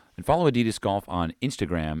pair. And follow Adidas Golf on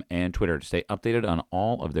Instagram and Twitter to stay updated on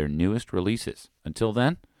all of their newest releases. Until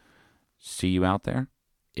then, see you out there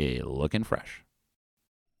looking fresh.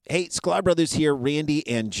 Hey, Sklar Brothers here, Randy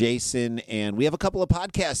and Jason, and we have a couple of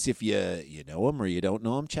podcasts. If you know them or you don't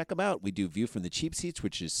know them, check them out. We do View from the Cheap Seats,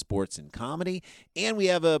 which is sports and comedy, and we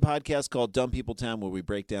have a podcast called Dumb People Town, where we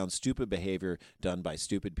break down stupid behavior done by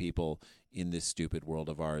stupid people in this stupid world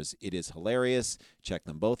of ours. It is hilarious. Check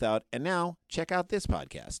them both out, and now check out this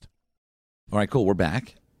podcast. All right, cool. We're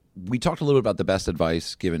back. We talked a little bit about the best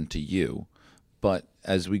advice given to you, but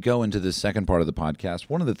as we go into the second part of the podcast,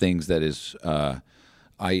 one of the things that is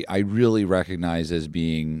I really recognize as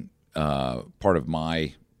being part of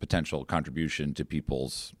my potential contribution to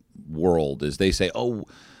people's world is they say, oh,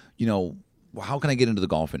 how can I get into the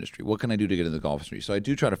golf industry? What can I do to get into the golf industry? So I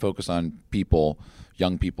do try to focus on people,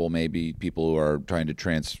 young people, maybe people who are trying to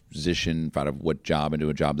transition out of what job into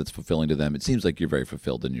a job that's fulfilling to them. It seems like you're very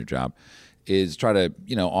fulfilled in your job. Is try to,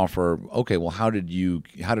 offer, okay, well, how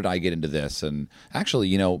did I get into this? And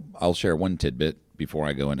actually, I'll share one tidbit before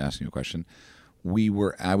I go and ask you a question.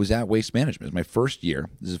 I was at Waste Management. It was my first year.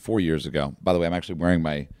 This is 4 years ago. By the way, I'm actually wearing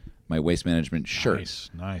my Waste Management shirt.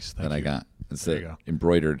 Nice. That I got. It's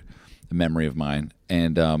embroidered memory of mine.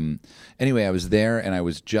 And anyway, I was there, and I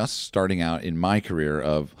was just starting out in my career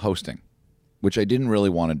of hosting, which I didn't really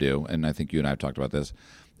want to do. And I think you and I have talked about this.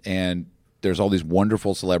 And there's all these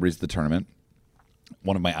wonderful celebrities at the tournament.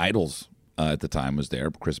 One of my idols at the time was there,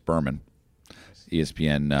 Chris Berman,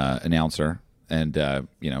 ESPN announcer. And,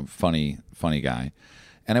 funny guy.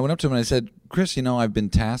 And I went up to him and I said, Chris, I've been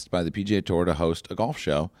tasked by the PGA Tour to host a golf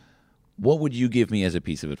show. What would you give me as a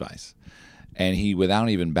piece of advice? And he, without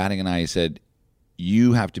even batting an eye, he said,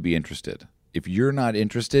 you have to be interested. If you're not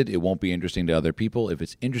interested, it won't be interesting to other people. If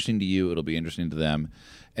it's interesting to you, it'll be interesting to them.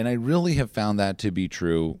 And I really have found that to be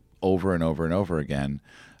true over and over and over again.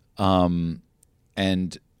 And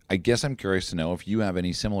I guess I'm curious to know if you have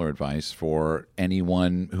any similar advice for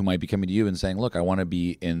anyone who might be coming to you and saying, look, I want to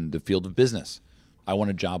be in the field of business. I want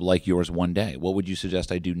a job like yours one day. What would you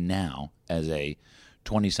suggest I do now as a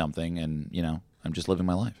 20-something and, I'm just living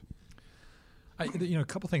my life? A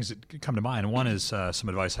couple things that come to mind. One is some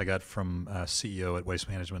advice I got from a CEO at Waste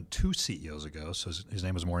Management 2 CEOs ago. So his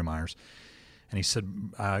name was Maury Myers. And he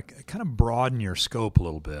said, kind of broaden your scope a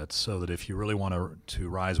little bit so that if you really want to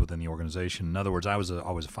rise within the organization. In other words, I was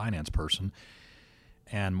always a finance person.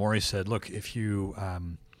 And Maury said, look, if you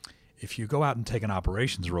go out and take an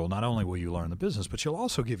operations role, not only will you learn the business, but you'll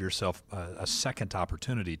also give yourself a second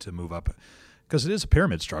opportunity to move up, because it is a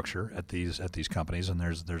pyramid structure at these companies, and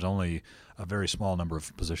there's only a very small number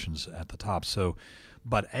of positions at the top. So,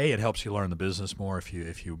 but A, it helps you learn the business more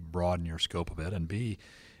if you broaden your scope a bit, and B,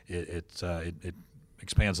 it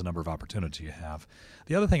expands the number of opportunities you have.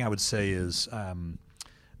 The other thing I would say is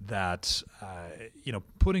that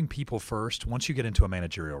putting people first once you get into a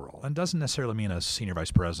managerial role, and doesn't necessarily mean a senior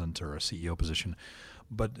vice president or a CEO position,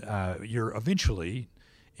 but you're eventually,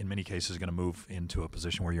 in many cases, going to move into a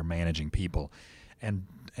position where you're managing people, and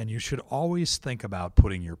you should always think about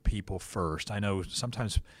putting your people first. I know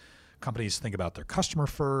sometimes companies think about their customer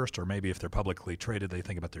first, or maybe if they're publicly traded, they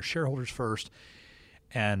think about their shareholders first.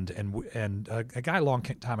 And a guy a long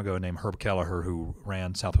time ago named Herb Kelleher, who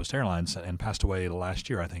ran Southwest Airlines and passed away last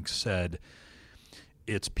year, I think, said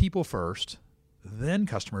it's people first, then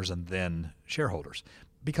customers, and then shareholders,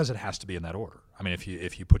 because it has to be in that order. I mean,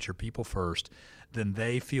 if you put your people first, then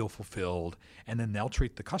they feel fulfilled, and then they'll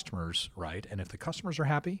treat the customers right. And if the customers are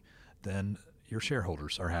happy, then your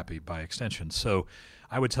shareholders are happy by extension. So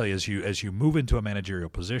I would tell you, as you move into a managerial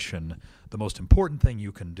position, the most important thing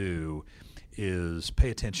you can do is pay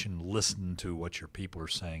attention, listen to what your people are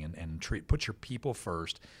saying, and put your people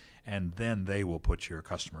first, and then they will put your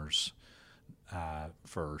customers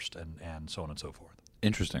first, and so on and so forth.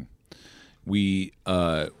 Interesting. We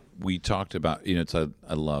talked about,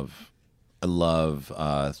 I love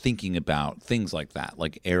thinking about things like that,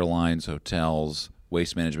 like airlines, hotels,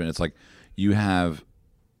 waste management. It's like you have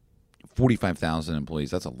 45,000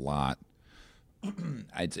 employees. That's a lot.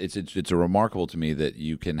 It's remarkable to me that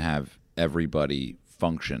you can have everybody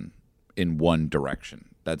function in one direction.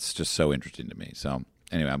 That's just so interesting to me. So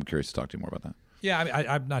anyway, I'm curious to talk to you more about that. Yeah,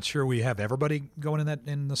 I'm not sure we have everybody going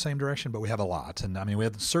in the same direction, but we have a lot, and I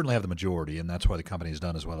mean certainly have the majority, and that's why the company has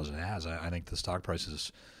done as well as it has. I think the stock price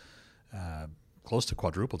is close to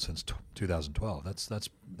quadrupled since 2012. That's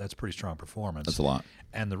pretty strong performance. That's a lot.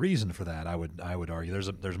 And the reason for that, I would argue,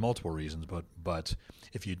 there's multiple reasons, but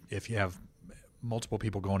if you have multiple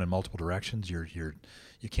people going in multiple directions, you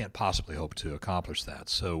can't possibly hope to accomplish that.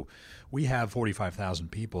 So we have 45,000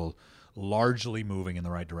 people largely moving in the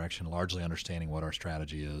right direction, largely understanding what our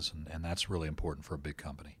strategy is, and that's really important for a big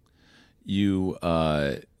company. You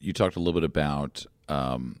talked a little bit about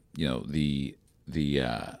the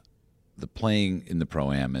playing in the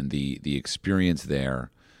Pro-Am and the experience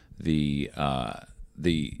there. It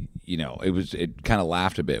kind of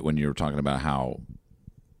laughed a bit when you were talking about how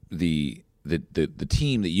the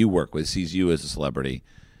team that you work with sees you as a celebrity.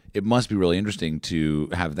 It must be really interesting to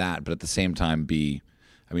have that, but at the same time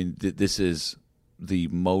this is the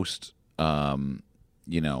most high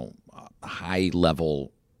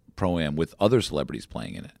level Pro-Am with other celebrities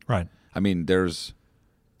playing in it. Right. I mean,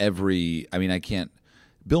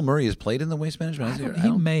 Bill Murray has played in the waste management.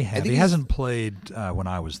 He may have. He hasn't played when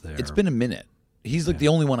I was there. It's been a minute. He's like the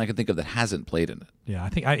only one I can think of that hasn't played in it. Yeah, I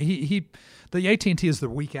think the AT&T is the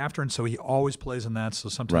week after, and so he always plays in that. So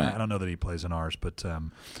sometimes Right. I don't know that he plays in ours, but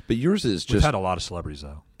yours is we've just had a lot of celebrities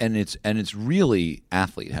though, and it's really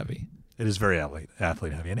athlete heavy. It is very athlete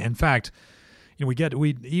heavy, and in fact, we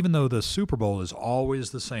even though the Super Bowl is always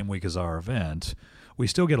the same week as our event, we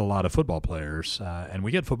still get a lot of football players, and we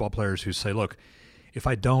get football players who say, "Look, if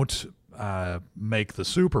I don't make the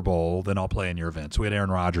Super Bowl, then I'll play in your event." So we had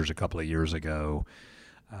Aaron Rodgers a couple of years ago.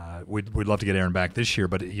 We'd love to get Aaron back this year,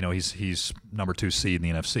 but he's number 2 seed in the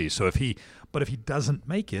NFC. So if he doesn't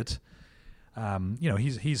make it,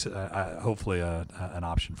 he's hopefully an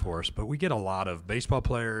option for us. But we get a lot of baseball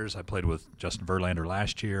players. I played with Justin Verlander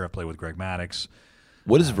last year. I played with Greg Maddux.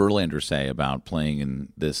 What does Verlander say about playing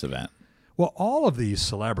in this event? Well, all of these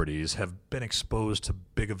celebrities have been exposed to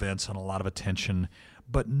big events and a lot of attention,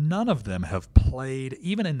 but none of them have played,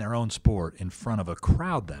 even in their own sport, in front of a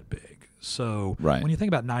crowd that big. So Right. when you think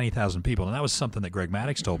about 90,000 people, and that was something that Greg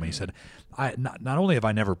Maddux told me, he said, not only have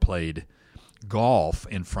I never played golf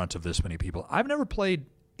in front of this many people, I've never played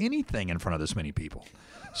anything in front of this many people.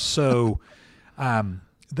 So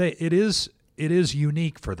it is it is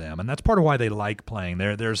unique for them, and that's part of why they like playing.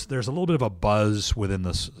 There's a little bit of a buzz within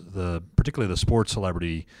the particularly the sports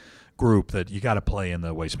celebrity group that you got to play in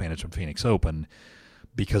the Waste Management Phoenix Open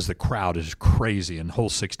because the crowd is crazy and hole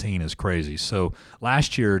 16 is crazy. So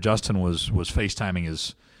last year Justin was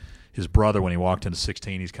FaceTiming his brother when he walked into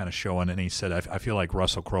 16. He's kind of showing, and he said, I feel like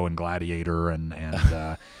Russell Crowe in Gladiator, and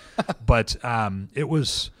but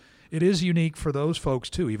it is unique for those folks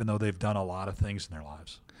too, even though they've done a lot of things in their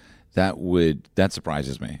lives. That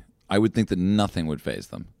surprises me. I would think that nothing would faze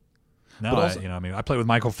them. No, I played with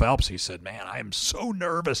Michael Phelps. He said, "Man, I am so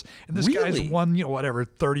nervous." And this guy's Really? won,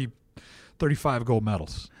 35 gold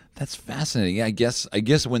medals. That's fascinating. Yeah, I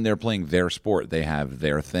guess when they're playing their sport, they have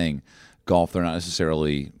their thing. Golf, they're not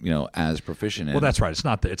necessarily, as proficient in. Well, that's right.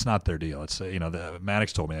 It's not their deal. It's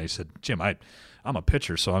Maddox told me. He said, "Jim, I'm a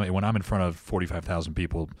pitcher, so when I'm in front of 45,000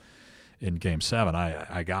 people in Game 7,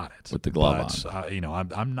 I got it With the glove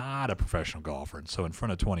on. I'm not a professional golfer, and so in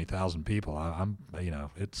front of 20,000 people,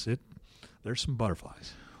 there's some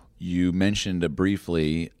butterflies." You mentioned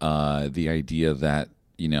briefly the idea that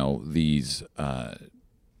these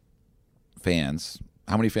fans.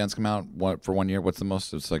 How many fans come out for 1 year? What's the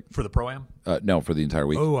most? It's like For the Pro-Am? no, for the entire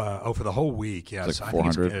week. For the whole week, yeah. It's like I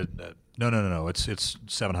think 400? No. It's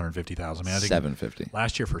 750,000. I think 750.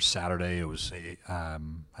 last year for Saturday it was I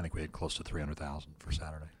think we had close to 300,000 for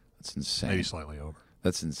Saturday. That's insane. Maybe slightly over.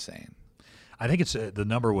 That's insane. I think it's the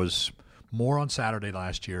number was more on Saturday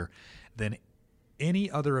last year than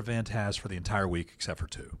any other event has for the entire week except for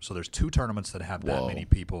 2. So there's 2 tournaments that have that Whoa. many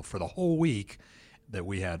people for the whole week that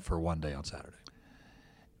we had for one day on Saturday.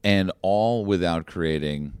 And all without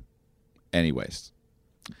creating any waste.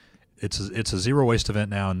 It's a zero waste event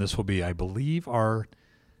now, and this will be, I believe, our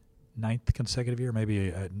 9th consecutive year,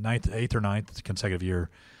 maybe 8th or 9th consecutive year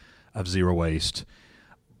of zero waste.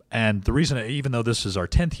 And the reason, even though this is our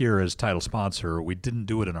 10th year as title sponsor, we didn't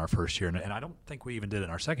do it in our first year, and I don't think we even did it in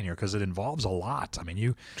our second year because it involves a lot. I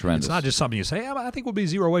mean, Tremendous. It's not just something you say, I think we'll be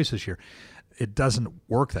zero waste this year. It doesn't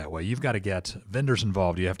work that way. You've got to get vendors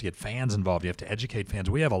involved. You have to get fans involved. You have to educate fans.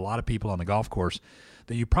 We have a lot of people on the golf course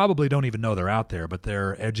that you probably don't even know they're out there, but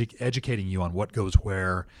they're educating you on what goes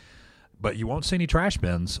where. But you won't see any trash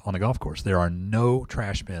bins on the golf course. There are no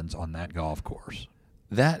trash bins on that golf course.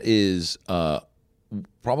 That is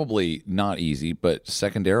probably not easy, but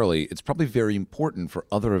secondarily, it's probably very important for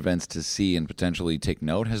other events to see and potentially take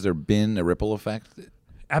note. Has there been a ripple effect?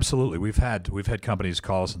 Absolutely. We've had companies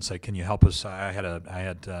call us and say, "Can you help us?" I had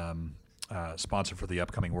a sponsor for the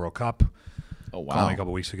upcoming World Cup. Oh, wow. Called me a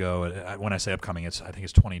couple weeks ago. When I say upcoming, I think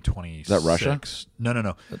it's 2026. Is that Russia?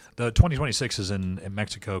 No. The 2026 is in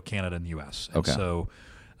Mexico, Canada, and the U.S. And Okay. so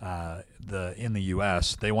in the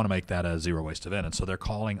U.S., they want to make that a zero waste event, and so they're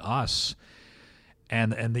calling us.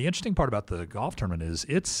 And the interesting part about the golf tournament is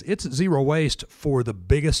it's zero waste for the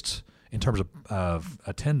biggest, in terms of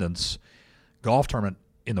attendance, golf tournament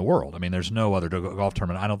in the world. I mean, there's no other golf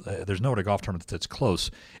tournament. There's no other golf tournament that's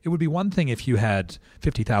close. It would be one thing if you had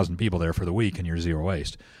 50,000 people there for the week and you're zero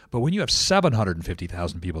waste. But when you have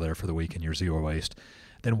 750,000 people there for the week and you're zero waste,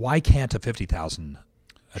 then why can't a 50,000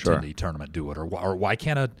 attendee tournament do it, or why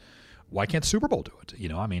can't Super Bowl do it?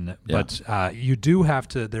 Yeah. But you do have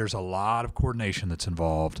to. There's a lot of coordination that's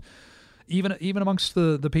involved. Even amongst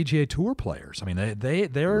the PGA Tour players. I mean,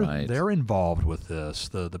 they're involved with this.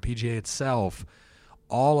 The PGA itself.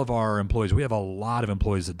 All of our employees, we have a lot of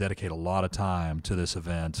employees that dedicate a lot of time to this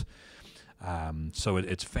event. So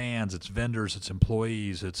it's fans, it's vendors, it's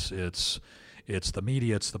employees, it's the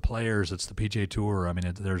media, it's the players, it's the PGA Tour. I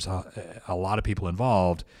mean, there's a lot of people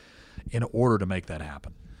involved in order to make that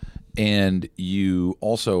happen. And you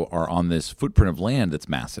also are on this footprint of land that's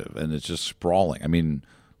massive, and it's just sprawling. I mean,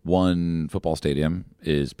 one football stadium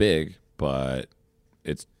is big, but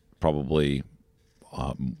it's probably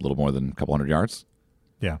a little more than a couple hundred yards.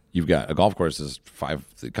 Yeah. You've got a golf course is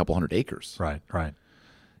a couple hundred acres. Right.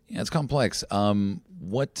 Yeah, it's complex.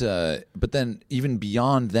 But then even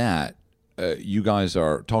beyond that, you guys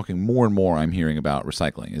are talking more and more. I'm hearing about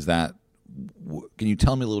recycling. Is that? Can you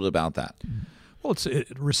tell me a little bit about that? Well,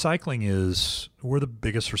 recycling is, we're the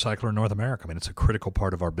biggest recycler in North America. I mean, it's a critical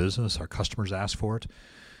part of our business. Our customers ask for it.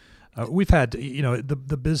 We've had,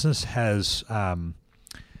 the business has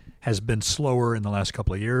been slower in the last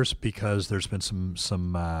couple of years because there's been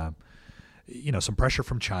some pressure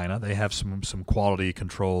from China. They have some quality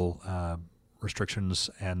control restrictions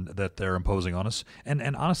and that they're imposing on us,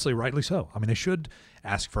 and honestly, rightly so. I mean, they should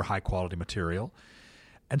ask for high quality material,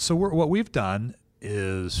 and so what we've done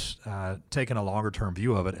is taken a longer term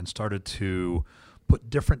view of it and started to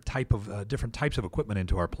put different types of equipment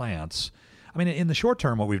into our plants. I mean, in the short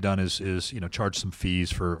term, what we've done is charge some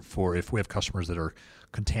fees for if we have customers that are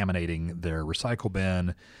contaminating their recycle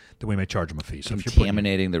bin, then we may charge them a fee. So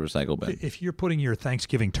Contaminating the recycle bin. if you're putting your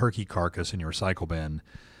Thanksgiving turkey carcass in your recycle bin,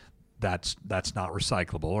 that's not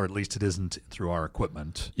recyclable, or at least it isn't through our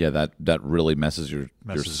equipment. Yeah, that really messes your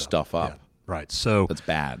stuff up. Yeah, right. So that's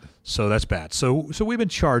bad. So that's bad. So we've been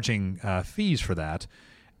charging fees for that,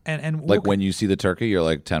 and like when you see the turkey, you're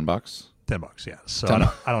like $10. $10, yeah. So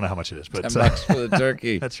 $10. I don't know how much it is, but $10 for the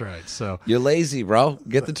turkey. That's right. So you're lazy, bro.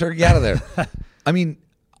 Get the turkey out of there. I mean,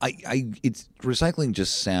 it's recycling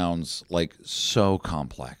just sounds like so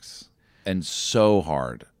complex and so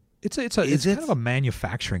hard. It's kind of a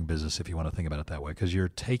manufacturing business if you want to think about it that way, because you're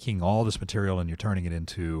taking all this material and you're turning it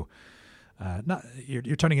into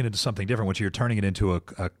you're turning it into something different, which you're turning it into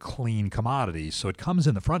a clean commodity. So it comes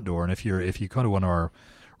in the front door, and if you go to one of our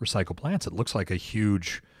recycle plants, it looks like a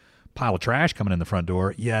huge pile of trash coming in the front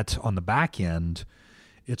door. Yet on the back end,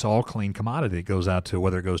 it's all clean commodity. It goes out to,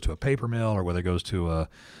 whether it goes to a paper mill or whether it goes to an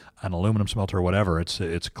aluminum smelter or whatever.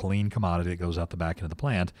 It's clean commodity. It goes out the back end of the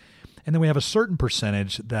plant. And then we have a certain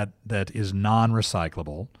percentage that is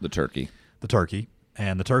non-recyclable. The turkey.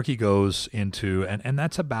 And the turkey goes into, and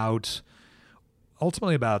that's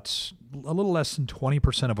ultimately about a little less than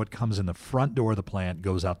 20% of what comes in the front door of the plant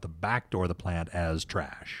goes out the back door of the plant as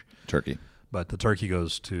trash. Turkey. But the turkey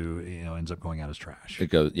goes to, ends up going out as trash. It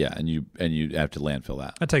goes, yeah, and you have to landfill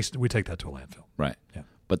that. We take that to a landfill. Right. Yeah.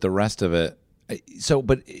 But the rest of it,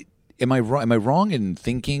 am I wrong in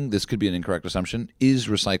thinking, this could be an incorrect assumption, is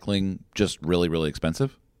recycling just really, really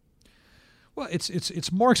expensive? Well,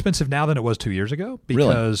 it's more expensive now than it was 2 years ago,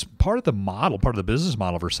 because part of the business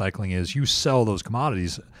model of recycling is you sell those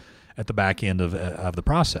commodities at the back end of the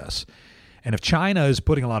process. And if China is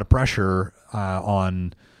putting a lot of pressure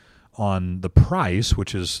on the price,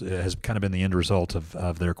 which has kind of been the end result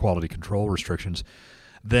of their quality control restrictions,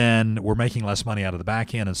 then we're making less money out of the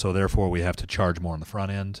back end, and so therefore we have to charge more on the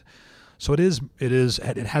front end. So it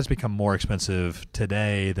has become more expensive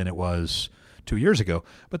today than it was 2 years ago.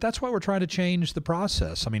 But that's why we're trying to change the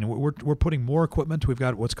process. I mean, we're putting more equipment. We've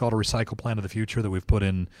got what's called a recycle plant of the future that we've put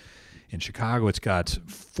in Chicago. It's got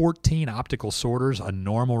 14 optical sorters. A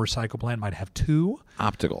normal recycle plant might have 2.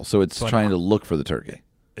 Optical. So it's trying to look for the turkey.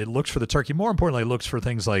 It looks for the turkey. More importantly, it looks for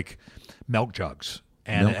things like milk jugs.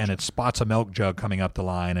 And it spots a milk jug coming up the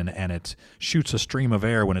line, and it shoots a stream of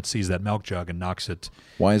air when it sees that milk jug and knocks it.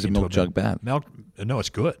 Why is a milk jug bad? No, it's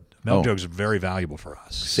good. Milk jugs are very valuable for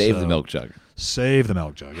us. Save the milk jug. Save the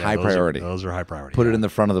milk jug. Yeah, high priority. Those are high priority. Put it in the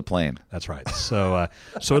front of the plane. That's right. So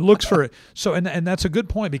so it looks for it. So and that's a good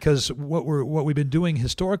point, because what we've been doing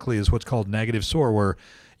historically is what's called negative sort, where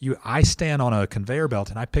I stand on a conveyor belt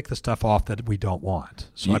and I pick the stuff off that we don't want.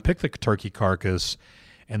 So I pick the turkey carcass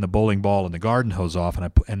and the bowling ball and the garden hose off,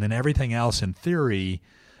 and then everything else in theory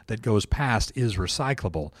that goes past is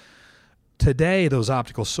recyclable. Today, those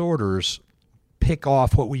optical sorters pick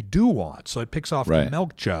off what we do want. So it picks off the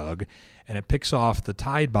milk jug, and it picks off the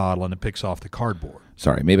Tide bottle, and it picks off the cardboard.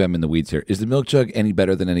 Sorry, maybe I'm in the weeds here. Is the milk jug any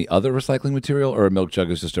better than any other recycling material, or a milk jug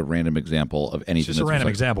is just a random example of anything? It's just a random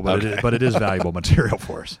example, but it is valuable material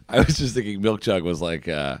for us. I was just thinking milk jug was like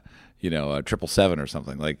a 777 or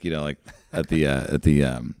something, like at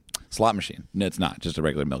the slot machine. No, it's not. Just a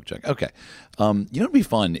regular milk jug. Okay. What'd be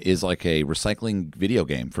fun is like a recycling video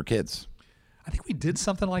game for kids. I think we did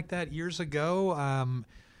something like that years ago.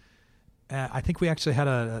 I think we actually had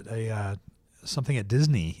a something at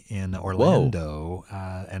Disney in Orlando,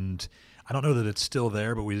 and I don't know that it's still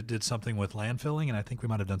there, but we did something with landfilling, and I think we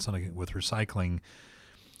might have done something with recycling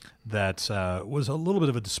that was a little bit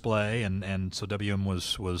of a display, and so WM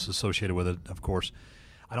was associated with it, of course.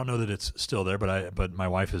 I don't know that it's still there, but my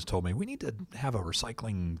wife has told me we need to have a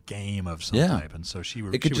recycling game of some type, and so she.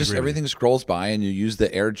 It could just everything scrolls by, and you use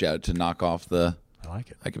the air jet to knock off the. I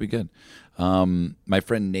like it. That could be good. My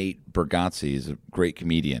friend Nate Bergazzi is a great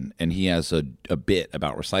comedian, and he has a bit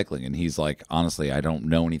about recycling, and he's like, honestly, I don't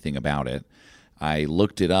know anything about it. I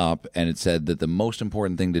looked it up, and it said that the most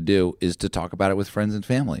important thing to do is to talk about it with friends and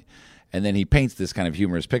family. And then he paints this kind of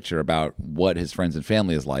humorous picture about what his friends and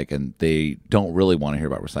family is like, and they don't really want to hear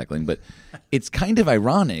about recycling. But it's kind of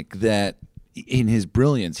ironic that in his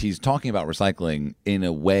brilliance, he's talking about recycling in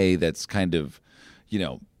a way that's kind of,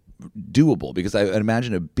 doable. Because I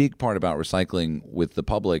imagine a big part about recycling with the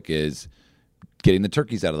public is getting the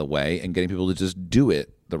turkeys out of the way and getting people to just do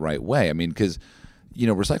it the right way. I mean, because,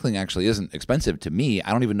 recycling actually isn't expensive to me.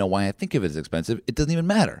 I don't even know why I think of it as expensive. It doesn't even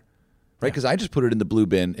matter. Right, because I just put it in the blue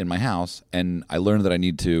bin in my house, and I learned that I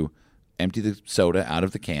need to empty the soda out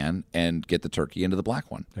of the can and get the turkey into the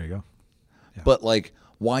black one. There you go. Yeah. But,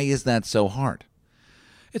 why is that so hard?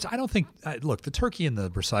 I don't think. Look, the turkey in the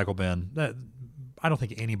recycle bin. I don't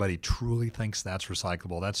think anybody truly thinks that's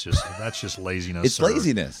recyclable. That's just laziness. It's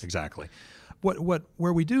laziness. Exactly.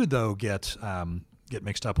 Where we do though get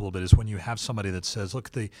mixed up a little bit is when you have somebody that says,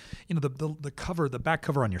 look, the cover, the back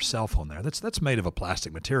cover on your cell phone there, that's made of a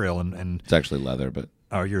plastic material, and It's actually leather, but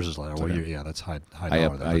oh, yours is leather. Well, okay. that's high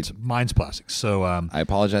dollar. But mine's plastic. So I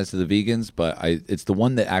apologize to the vegans, but it's the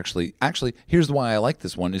one that actually here's why I like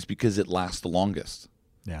this one is because it lasts the longest.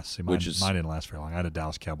 yeah, see, mine didn't last very long. I had a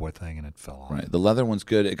Dallas Cowboy thing and it fell off. Right. The leather one's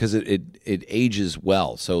good because it ages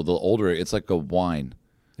well. So the older it's like a wine.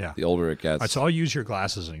 Yeah. The older it gets. All right, so I'll use your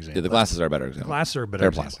glasses as an example. Yeah, the glasses are a better example. Glasses are a better They're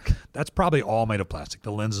example. plastic. That's probably all made of plastic.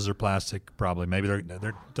 The lenses are plastic, probably. Maybe they're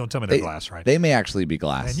don't tell me they're glass, right? They may actually be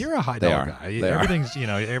glass. And you're a high They dollar are. guy. They are. Everything's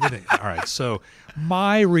everything. All right. So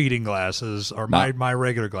my reading glasses or my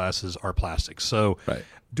regular glasses are plastic. So Right.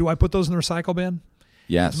 do I put those in the recycle bin?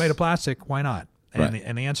 Yes. It's made of plastic. Why not? And,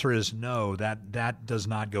 Right. the answer is no. That does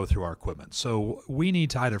not go through our equipment. So we need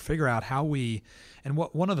to either figure out how we, and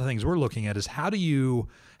one of the things we're looking at is how do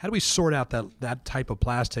we sort out that type of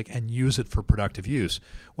plastic and use it for productive use?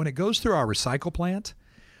 When it goes through our recycle plant,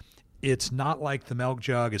 it's not like the milk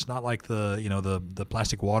jug. It's not like the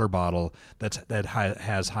plastic water bottle that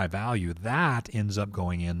has high value. That ends up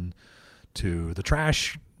going in to the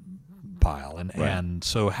trash pile. And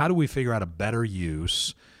so how do we figure out a better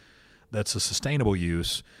use that's a sustainable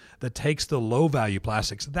use that takes the low value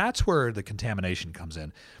plastics? That's where the contamination comes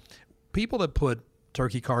in. People that put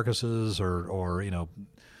turkey carcasses or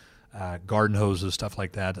garden hoses, stuff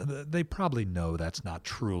like that, they probably know that's not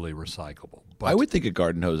truly recyclable. But I would think a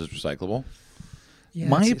garden hose is recyclable. yeah,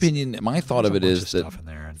 My it's- opinion, my thought of there's it a bunch is of that stuff in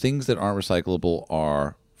there and- things that aren't recyclable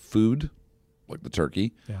are food, like the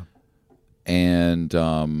turkey, yeah. and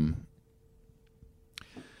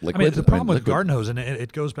liquid. I mean, the problem with liquid. garden hose, and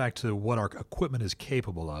it goes back to what our equipment is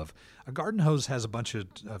capable of. A garden hose has a bunch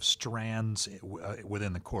of strands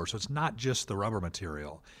within the core, so it's not just the rubber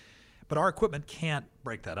material. But our equipment can't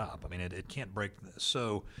break that up. I mean, it can't break.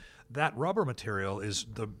 So that rubber material is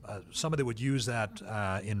somebody that would use that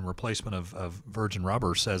in replacement of virgin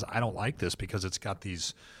rubber says, I don't like this because it's got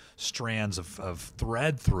these strands of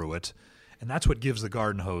thread through it, and that's what gives the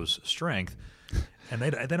garden hose strength. And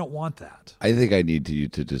they don't want that. I think I need you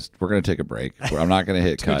to just. We're going to take a break. I'm not going to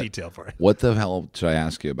hit Too cut. detailed for it. What the hell should I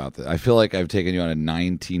ask you about this? I feel like I've taken you on a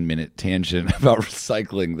 19-minute tangent about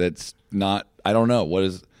recycling. That's not. I don't know. What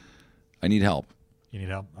is? I need help. You need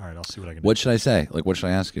help? All right, I'll see what I can do. What should I say? Like, what should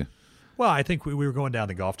I ask you? Well, I think we were going down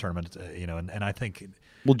the golf tournament, and I think.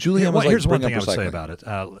 Well, Julian was like, here's one bring thing I up would say recycling.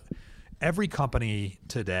 about it. Every company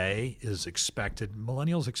today is expected.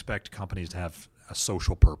 Millennials expect companies to have a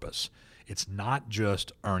social purpose. It's not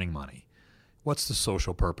just earning money. What's the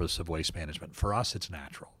social purpose of waste management? For us, it's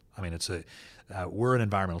natural. I mean, we're an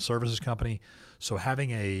environmental services company, so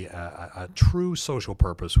having a true social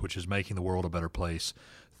purpose, which is making the world a better place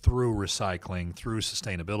through recycling, through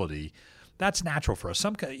sustainability, that's natural for us.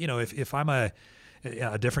 If I'm a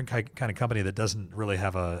different kind of company that doesn't really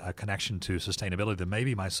have a connection to sustainability, then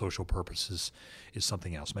maybe my social purpose is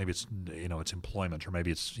something else. Maybe it's it's employment, or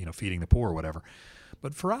maybe it's feeding the poor or whatever.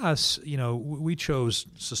 But for us, we chose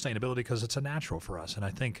sustainability because it's a natural for us. And I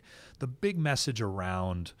think the big message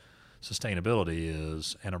around sustainability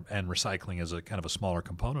is, and recycling is a kind of a smaller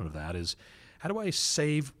component of that, is how do I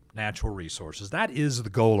save natural resources? That is the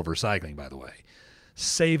goal of recycling, by the way,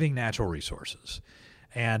 saving natural resources.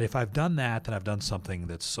 And if I've done that, then I've done something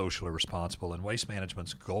that's socially responsible. And Waste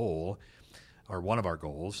Management's goal, or one of our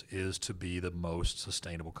goals, is to be the most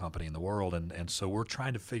sustainable company in the world. And so we're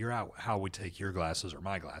trying to figure out how we take your glasses or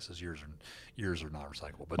my glasses. Yours are not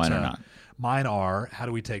recyclable. But Mine are not. Mine are. How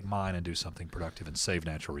do we take mine and do something productive and save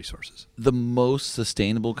natural resources? The most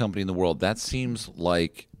sustainable company in the world. That seems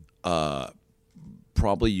like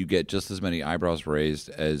probably you get just as many eyebrows raised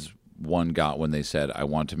as one got when they said, I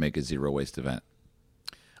want to make a zero waste event.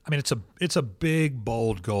 I mean, it's a big,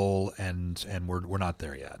 bold goal, and we're not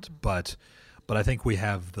there yet. But I think we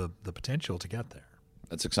have the potential to get there.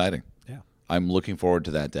 That's exciting. Yeah. I'm looking forward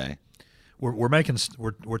to that day.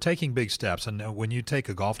 We're taking big steps, and when you take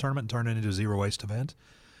a golf tournament and turn it into a zero waste event,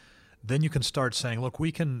 then you can start saying, look,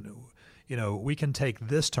 we can take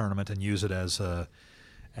this tournament and use it as an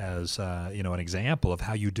example of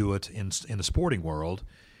how you do it in the sporting world,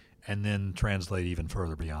 and then translate even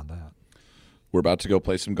further beyond that. We're about to go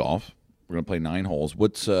play some golf. We're going to play 9 holes.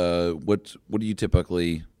 What do you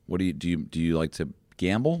typically? Do you like to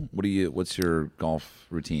gamble? What's your golf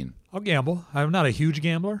routine? I'll gamble. I'm not a huge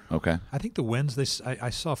gambler. Okay. I think the winds. I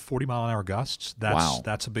saw 40-mile-an-hour gusts. Wow.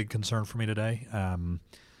 That's a big concern for me today.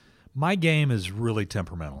 My game is really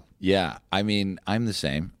temperamental. Yeah, I mean, I'm the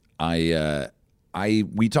same.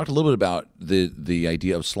 We talked a little bit about the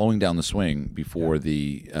idea of slowing down the swing before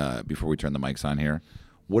before we turn the mics on here.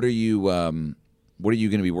 What are you going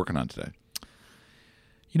to be working on today?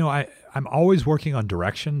 You know, I'm always working on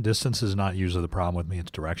direction. Distance is not usually the problem with me.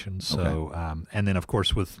 It's direction. So, and then of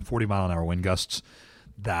course with 40-mile-an-hour wind gusts,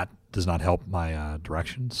 that does not help my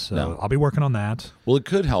direction. So No. I'll be working on that. Well, it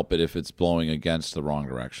could help it if it's blowing against the wrong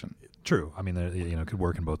direction. True. I mean, it could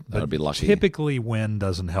work in both. That would be lucky. Typically, wind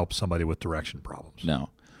doesn't help somebody with direction problems. No.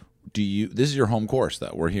 This is your home course,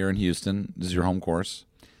 though. We're here in Houston. This is your home course.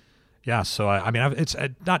 Yeah. So I mean, it's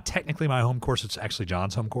not technically my home course. It's actually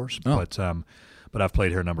John's home course. Oh. But I've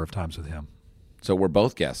played here a number of times with him. So we're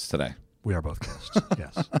both guests today. We are both guests.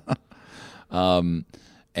 Yes.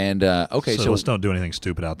 Okay, So so let's don't do anything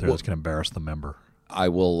stupid out there that's going to embarrass the member. I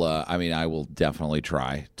will. I will definitely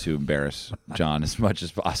try to embarrass John as much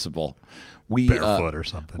as possible. Barefoot or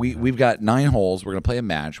something. We've got 9 holes. We're going to play a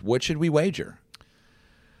match. What should we wager?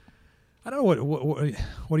 I don't know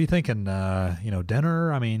what are you thinking?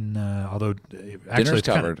 Dinner. I mean, although actually it's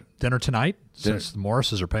covered. Dinner tonight Dinner. since the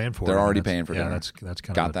Morrises are paying for it. They're I mean, already that's- paying for dinner. That's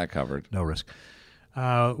kind Got of that covered. no risk.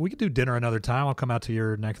 We could do dinner another time. I'll come out to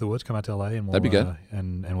your neck of the woods. Come out to LA, and we'll That'd be good.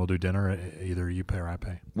 and we'll do dinner. Either you pay or I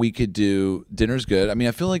pay. We could do dinner's good. I mean,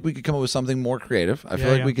 I feel like we could come up with something more creative. I feel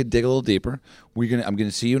Yeah, like yeah. we could dig a little deeper. I'm gonna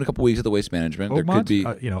see you in a couple weeks at the Waste Management. There could be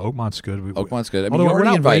Oakmont's good. Oakmont's good. I mean, Although you we're already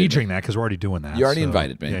not invited wagering me. that because we're already doing that. You already so-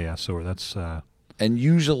 invited me. Yeah. So that's. And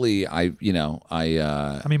usually, I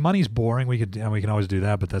I mean, money's boring. We can always do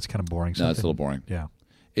that, but that's kind of boring. no, it's a little boring. Yeah.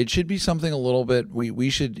 It should be something a little bit. We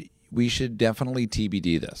should definitely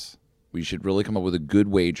TBD this. We should really come up with a good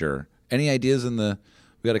wager. Any ideas we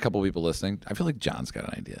got a couple people listening. I feel like John's got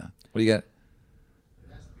an idea. What do you got?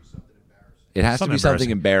 It has to be something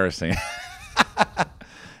embarrassing.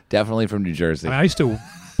 Definitely from New Jersey. I mean, I used to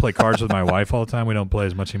play cards with my wife all the time. We don't play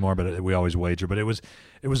as much anymore, but we always wager. But it was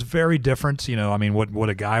very different. You know, I mean, what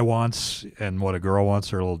a guy wants and what a girl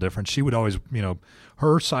wants are a little different. She would always,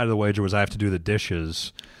 her side of the wager was I have to do the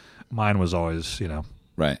dishes. Mine was always,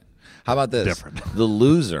 Right. How about this? Different. The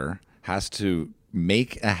loser has to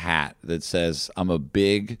make a hat that says, I'm a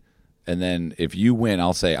big, and then if you win,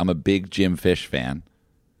 I'll say, I'm a big Jim Fish fan.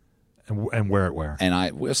 and wear it where?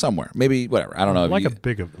 And somewhere. Maybe, whatever. I don't know.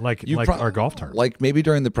 Like You our golf tournament. Like maybe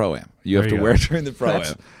during the Pro-Am. You have There to you wear go. it during the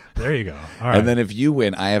Pro-Am. There you go. All right. And then if you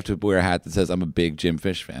win, I have to wear a hat that says, I'm a big Jim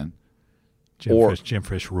Fish fan. Jim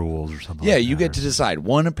Fish rules or something. Yeah, like you that, get to decide.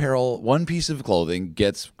 One piece of clothing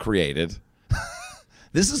gets created.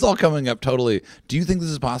 This is all coming up totally. Do you think this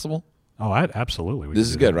is possible? Oh, absolutely. We This can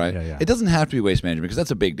is do good, that. right? Yeah. It doesn't have to be Waste Management because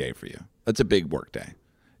that's a big day for you. That's a big work day.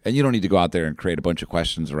 And you don't need to go out there and create a bunch of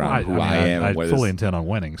questions around who I am. I and what fully this- intend on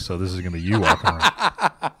winning, so this is going to be you walking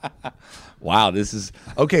around. Wow, this is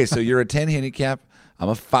okay. So you're a 10 handicap. I'm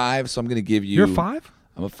a 5, so I'm going to give you. You're 5?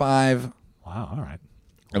 I'm a 5, Wow, all right.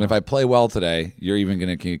 and if I play well today, you're even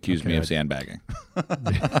going to accuse me Okay. of sandbagging.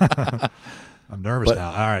 I'm nervous But- now.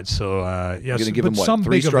 All right, so yes, gonna give but him what, some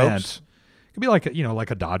 3 big strokes? event. It could be like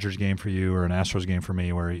like a Dodgers game for you or an Astros game for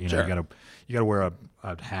me, where Sure. you gotta wear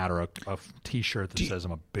a hat or a T-shirt that says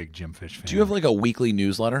I'm a big Jim Fish fan. Do you have like a weekly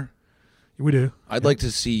newsletter? We do. I'd like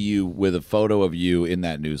to see you with a photo of you in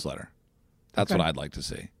that newsletter. That's Okay. what I'd like to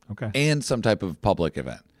see. Okay. And some type of public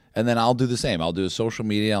event. And then I'll do the same. I'll do a social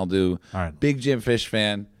media. I'll do All right. big Jim Fish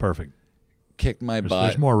fan, Perfect. kicked my There's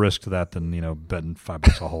butt. more risk to that than betting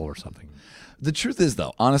 $5 a hole or something. The truth is,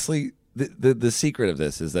 though, honestly, the secret of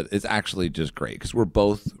this is that it's actually just great because we're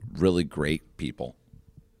both really great people.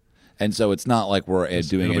 And so it's not like we're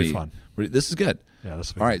doing it'll be any fun. This is good. Yeah,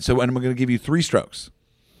 this. All right. So and I'm going to give you 3 strokes,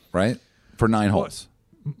 right? For 9 holes.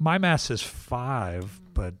 My math says 5,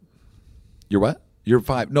 but You're what? You're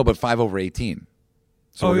 5. No, but 5 over 18.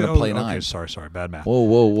 So we're going to play 9. Okay, sorry, bad math.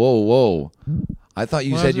 Whoa. I thought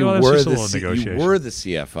you Well, said you that's were just a the little negotiation. you were the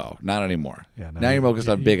CFO. Not anymore. Yeah, no, now you're you- focused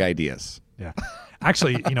on you- big ideas. Yeah.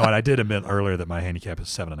 Actually, you know what? I did admit earlier that my handicap is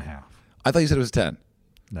 7.5. I thought you said it was 10.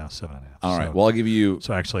 No, 7.5. All right. So, Well, I'll give you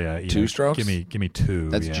so actually, 2 strokes? Give me 2.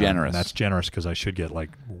 That's yeah. generous. And that's generous because I should get like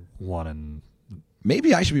 1 and.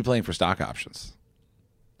 maybe I should be playing for stock options.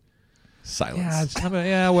 Silence.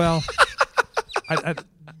 Yeah, well,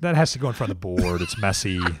 that has to go in front of the board. It's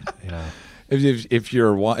messy, If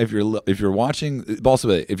you're watching, also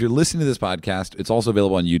if you're listening to this podcast, it's also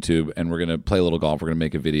available on YouTube, and we're gonna play a little golf. We're gonna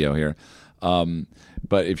make a video here.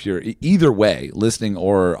 But if you're either way, listening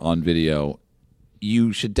or on video,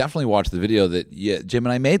 you should definitely watch the video that Jim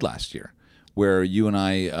and I made last year, where you and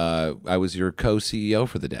I was your co-CEO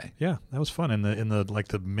for the day. Yeah, that was fun. In the like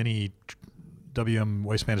the mini WM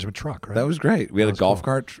Waste Management truck, right? That was great. We had a was golf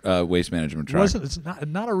cool. cart waste management It truck. wasn't. It's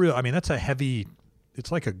not a real. I mean, that's a heavy.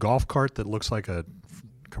 It's like a golf cart that looks like a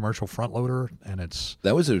commercial front loader, and it's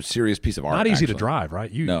That was a serious piece of art. not easy to actually. drive, right?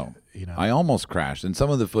 You No, you know. I almost crashed. In some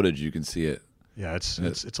of the footage, you can see it. Yeah, it's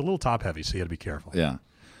a little top heavy, so you got to be careful. Yeah.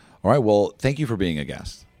 All right. Well, thank you for being a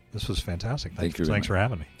guest. This was fantastic. Thank you very Thanks much. for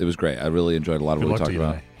having me. It was great. I really enjoyed a lot of Good what we luck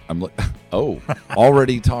talked to you about.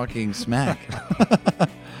 Already talking smack.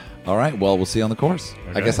 All right. Well, we'll see you on the course.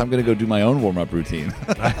 I Okay. guess I'm going to go do my own warm-up routine.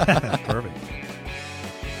 Perfect.